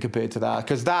nothing compared to that.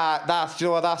 Because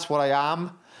that's what I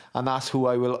am. And that's who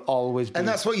I will always be. And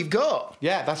that's what you've got.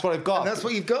 Yeah, that's what I've got. And that's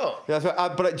what you've got.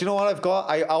 But do you know what I've got?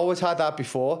 I always had that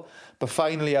before. But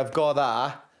finally, I've got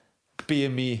that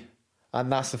being me. And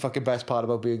that's the fucking best part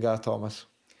about being Gareth Thomas.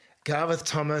 Gareth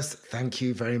Thomas, thank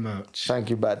you very much. Thank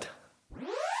you, bud.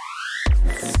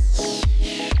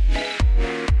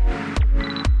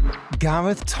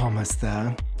 Gareth Thomas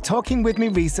there, talking with me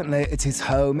recently at his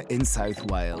home in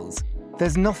South Wales.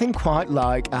 There's nothing quite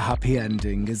like a happy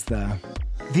ending, is there?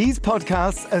 These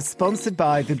podcasts are sponsored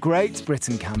by the Great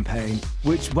Britain campaign,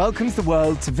 which welcomes the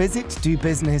world to visit, do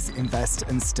business, invest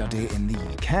and study in the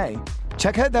UK.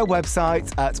 Check out their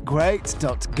website at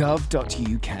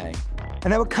great.gov.uk.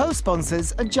 And our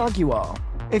co-sponsors are Jaguar.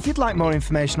 If you'd like more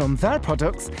information on their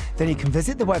products, then you can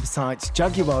visit the website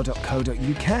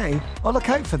jaguar.co.uk or look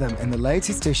out for them in the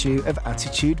latest issue of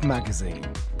Attitude magazine.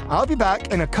 I'll be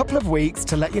back in a couple of weeks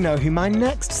to let you know who my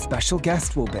next special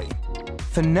guest will be.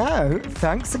 For now,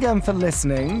 thanks again for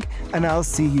listening, and I'll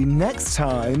see you next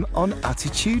time on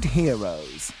Attitude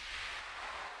Heroes.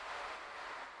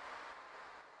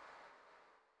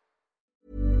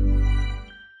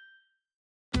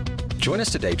 Join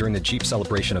us today during the Jeep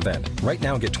Celebration event. Right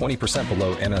now, get 20%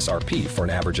 below MSRP for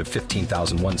an average of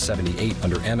 $15,178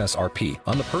 under MSRP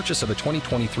on the purchase of a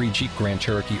 2023 Jeep Grand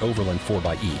Cherokee Overland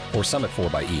 4xE or Summit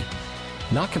 4xE.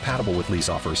 Not compatible with lease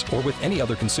offers or with any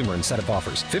other consumer incentive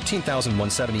offers.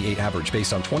 $15,178 average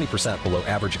based on 20% below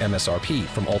average MSRP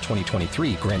from all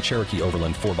 2023 Grand Cherokee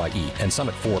Overland 4xE and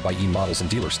Summit 4xE models in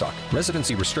dealer stock.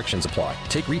 Residency restrictions apply.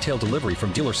 Take retail delivery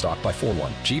from dealer stock by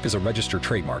 4/1. Jeep is a registered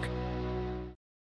trademark.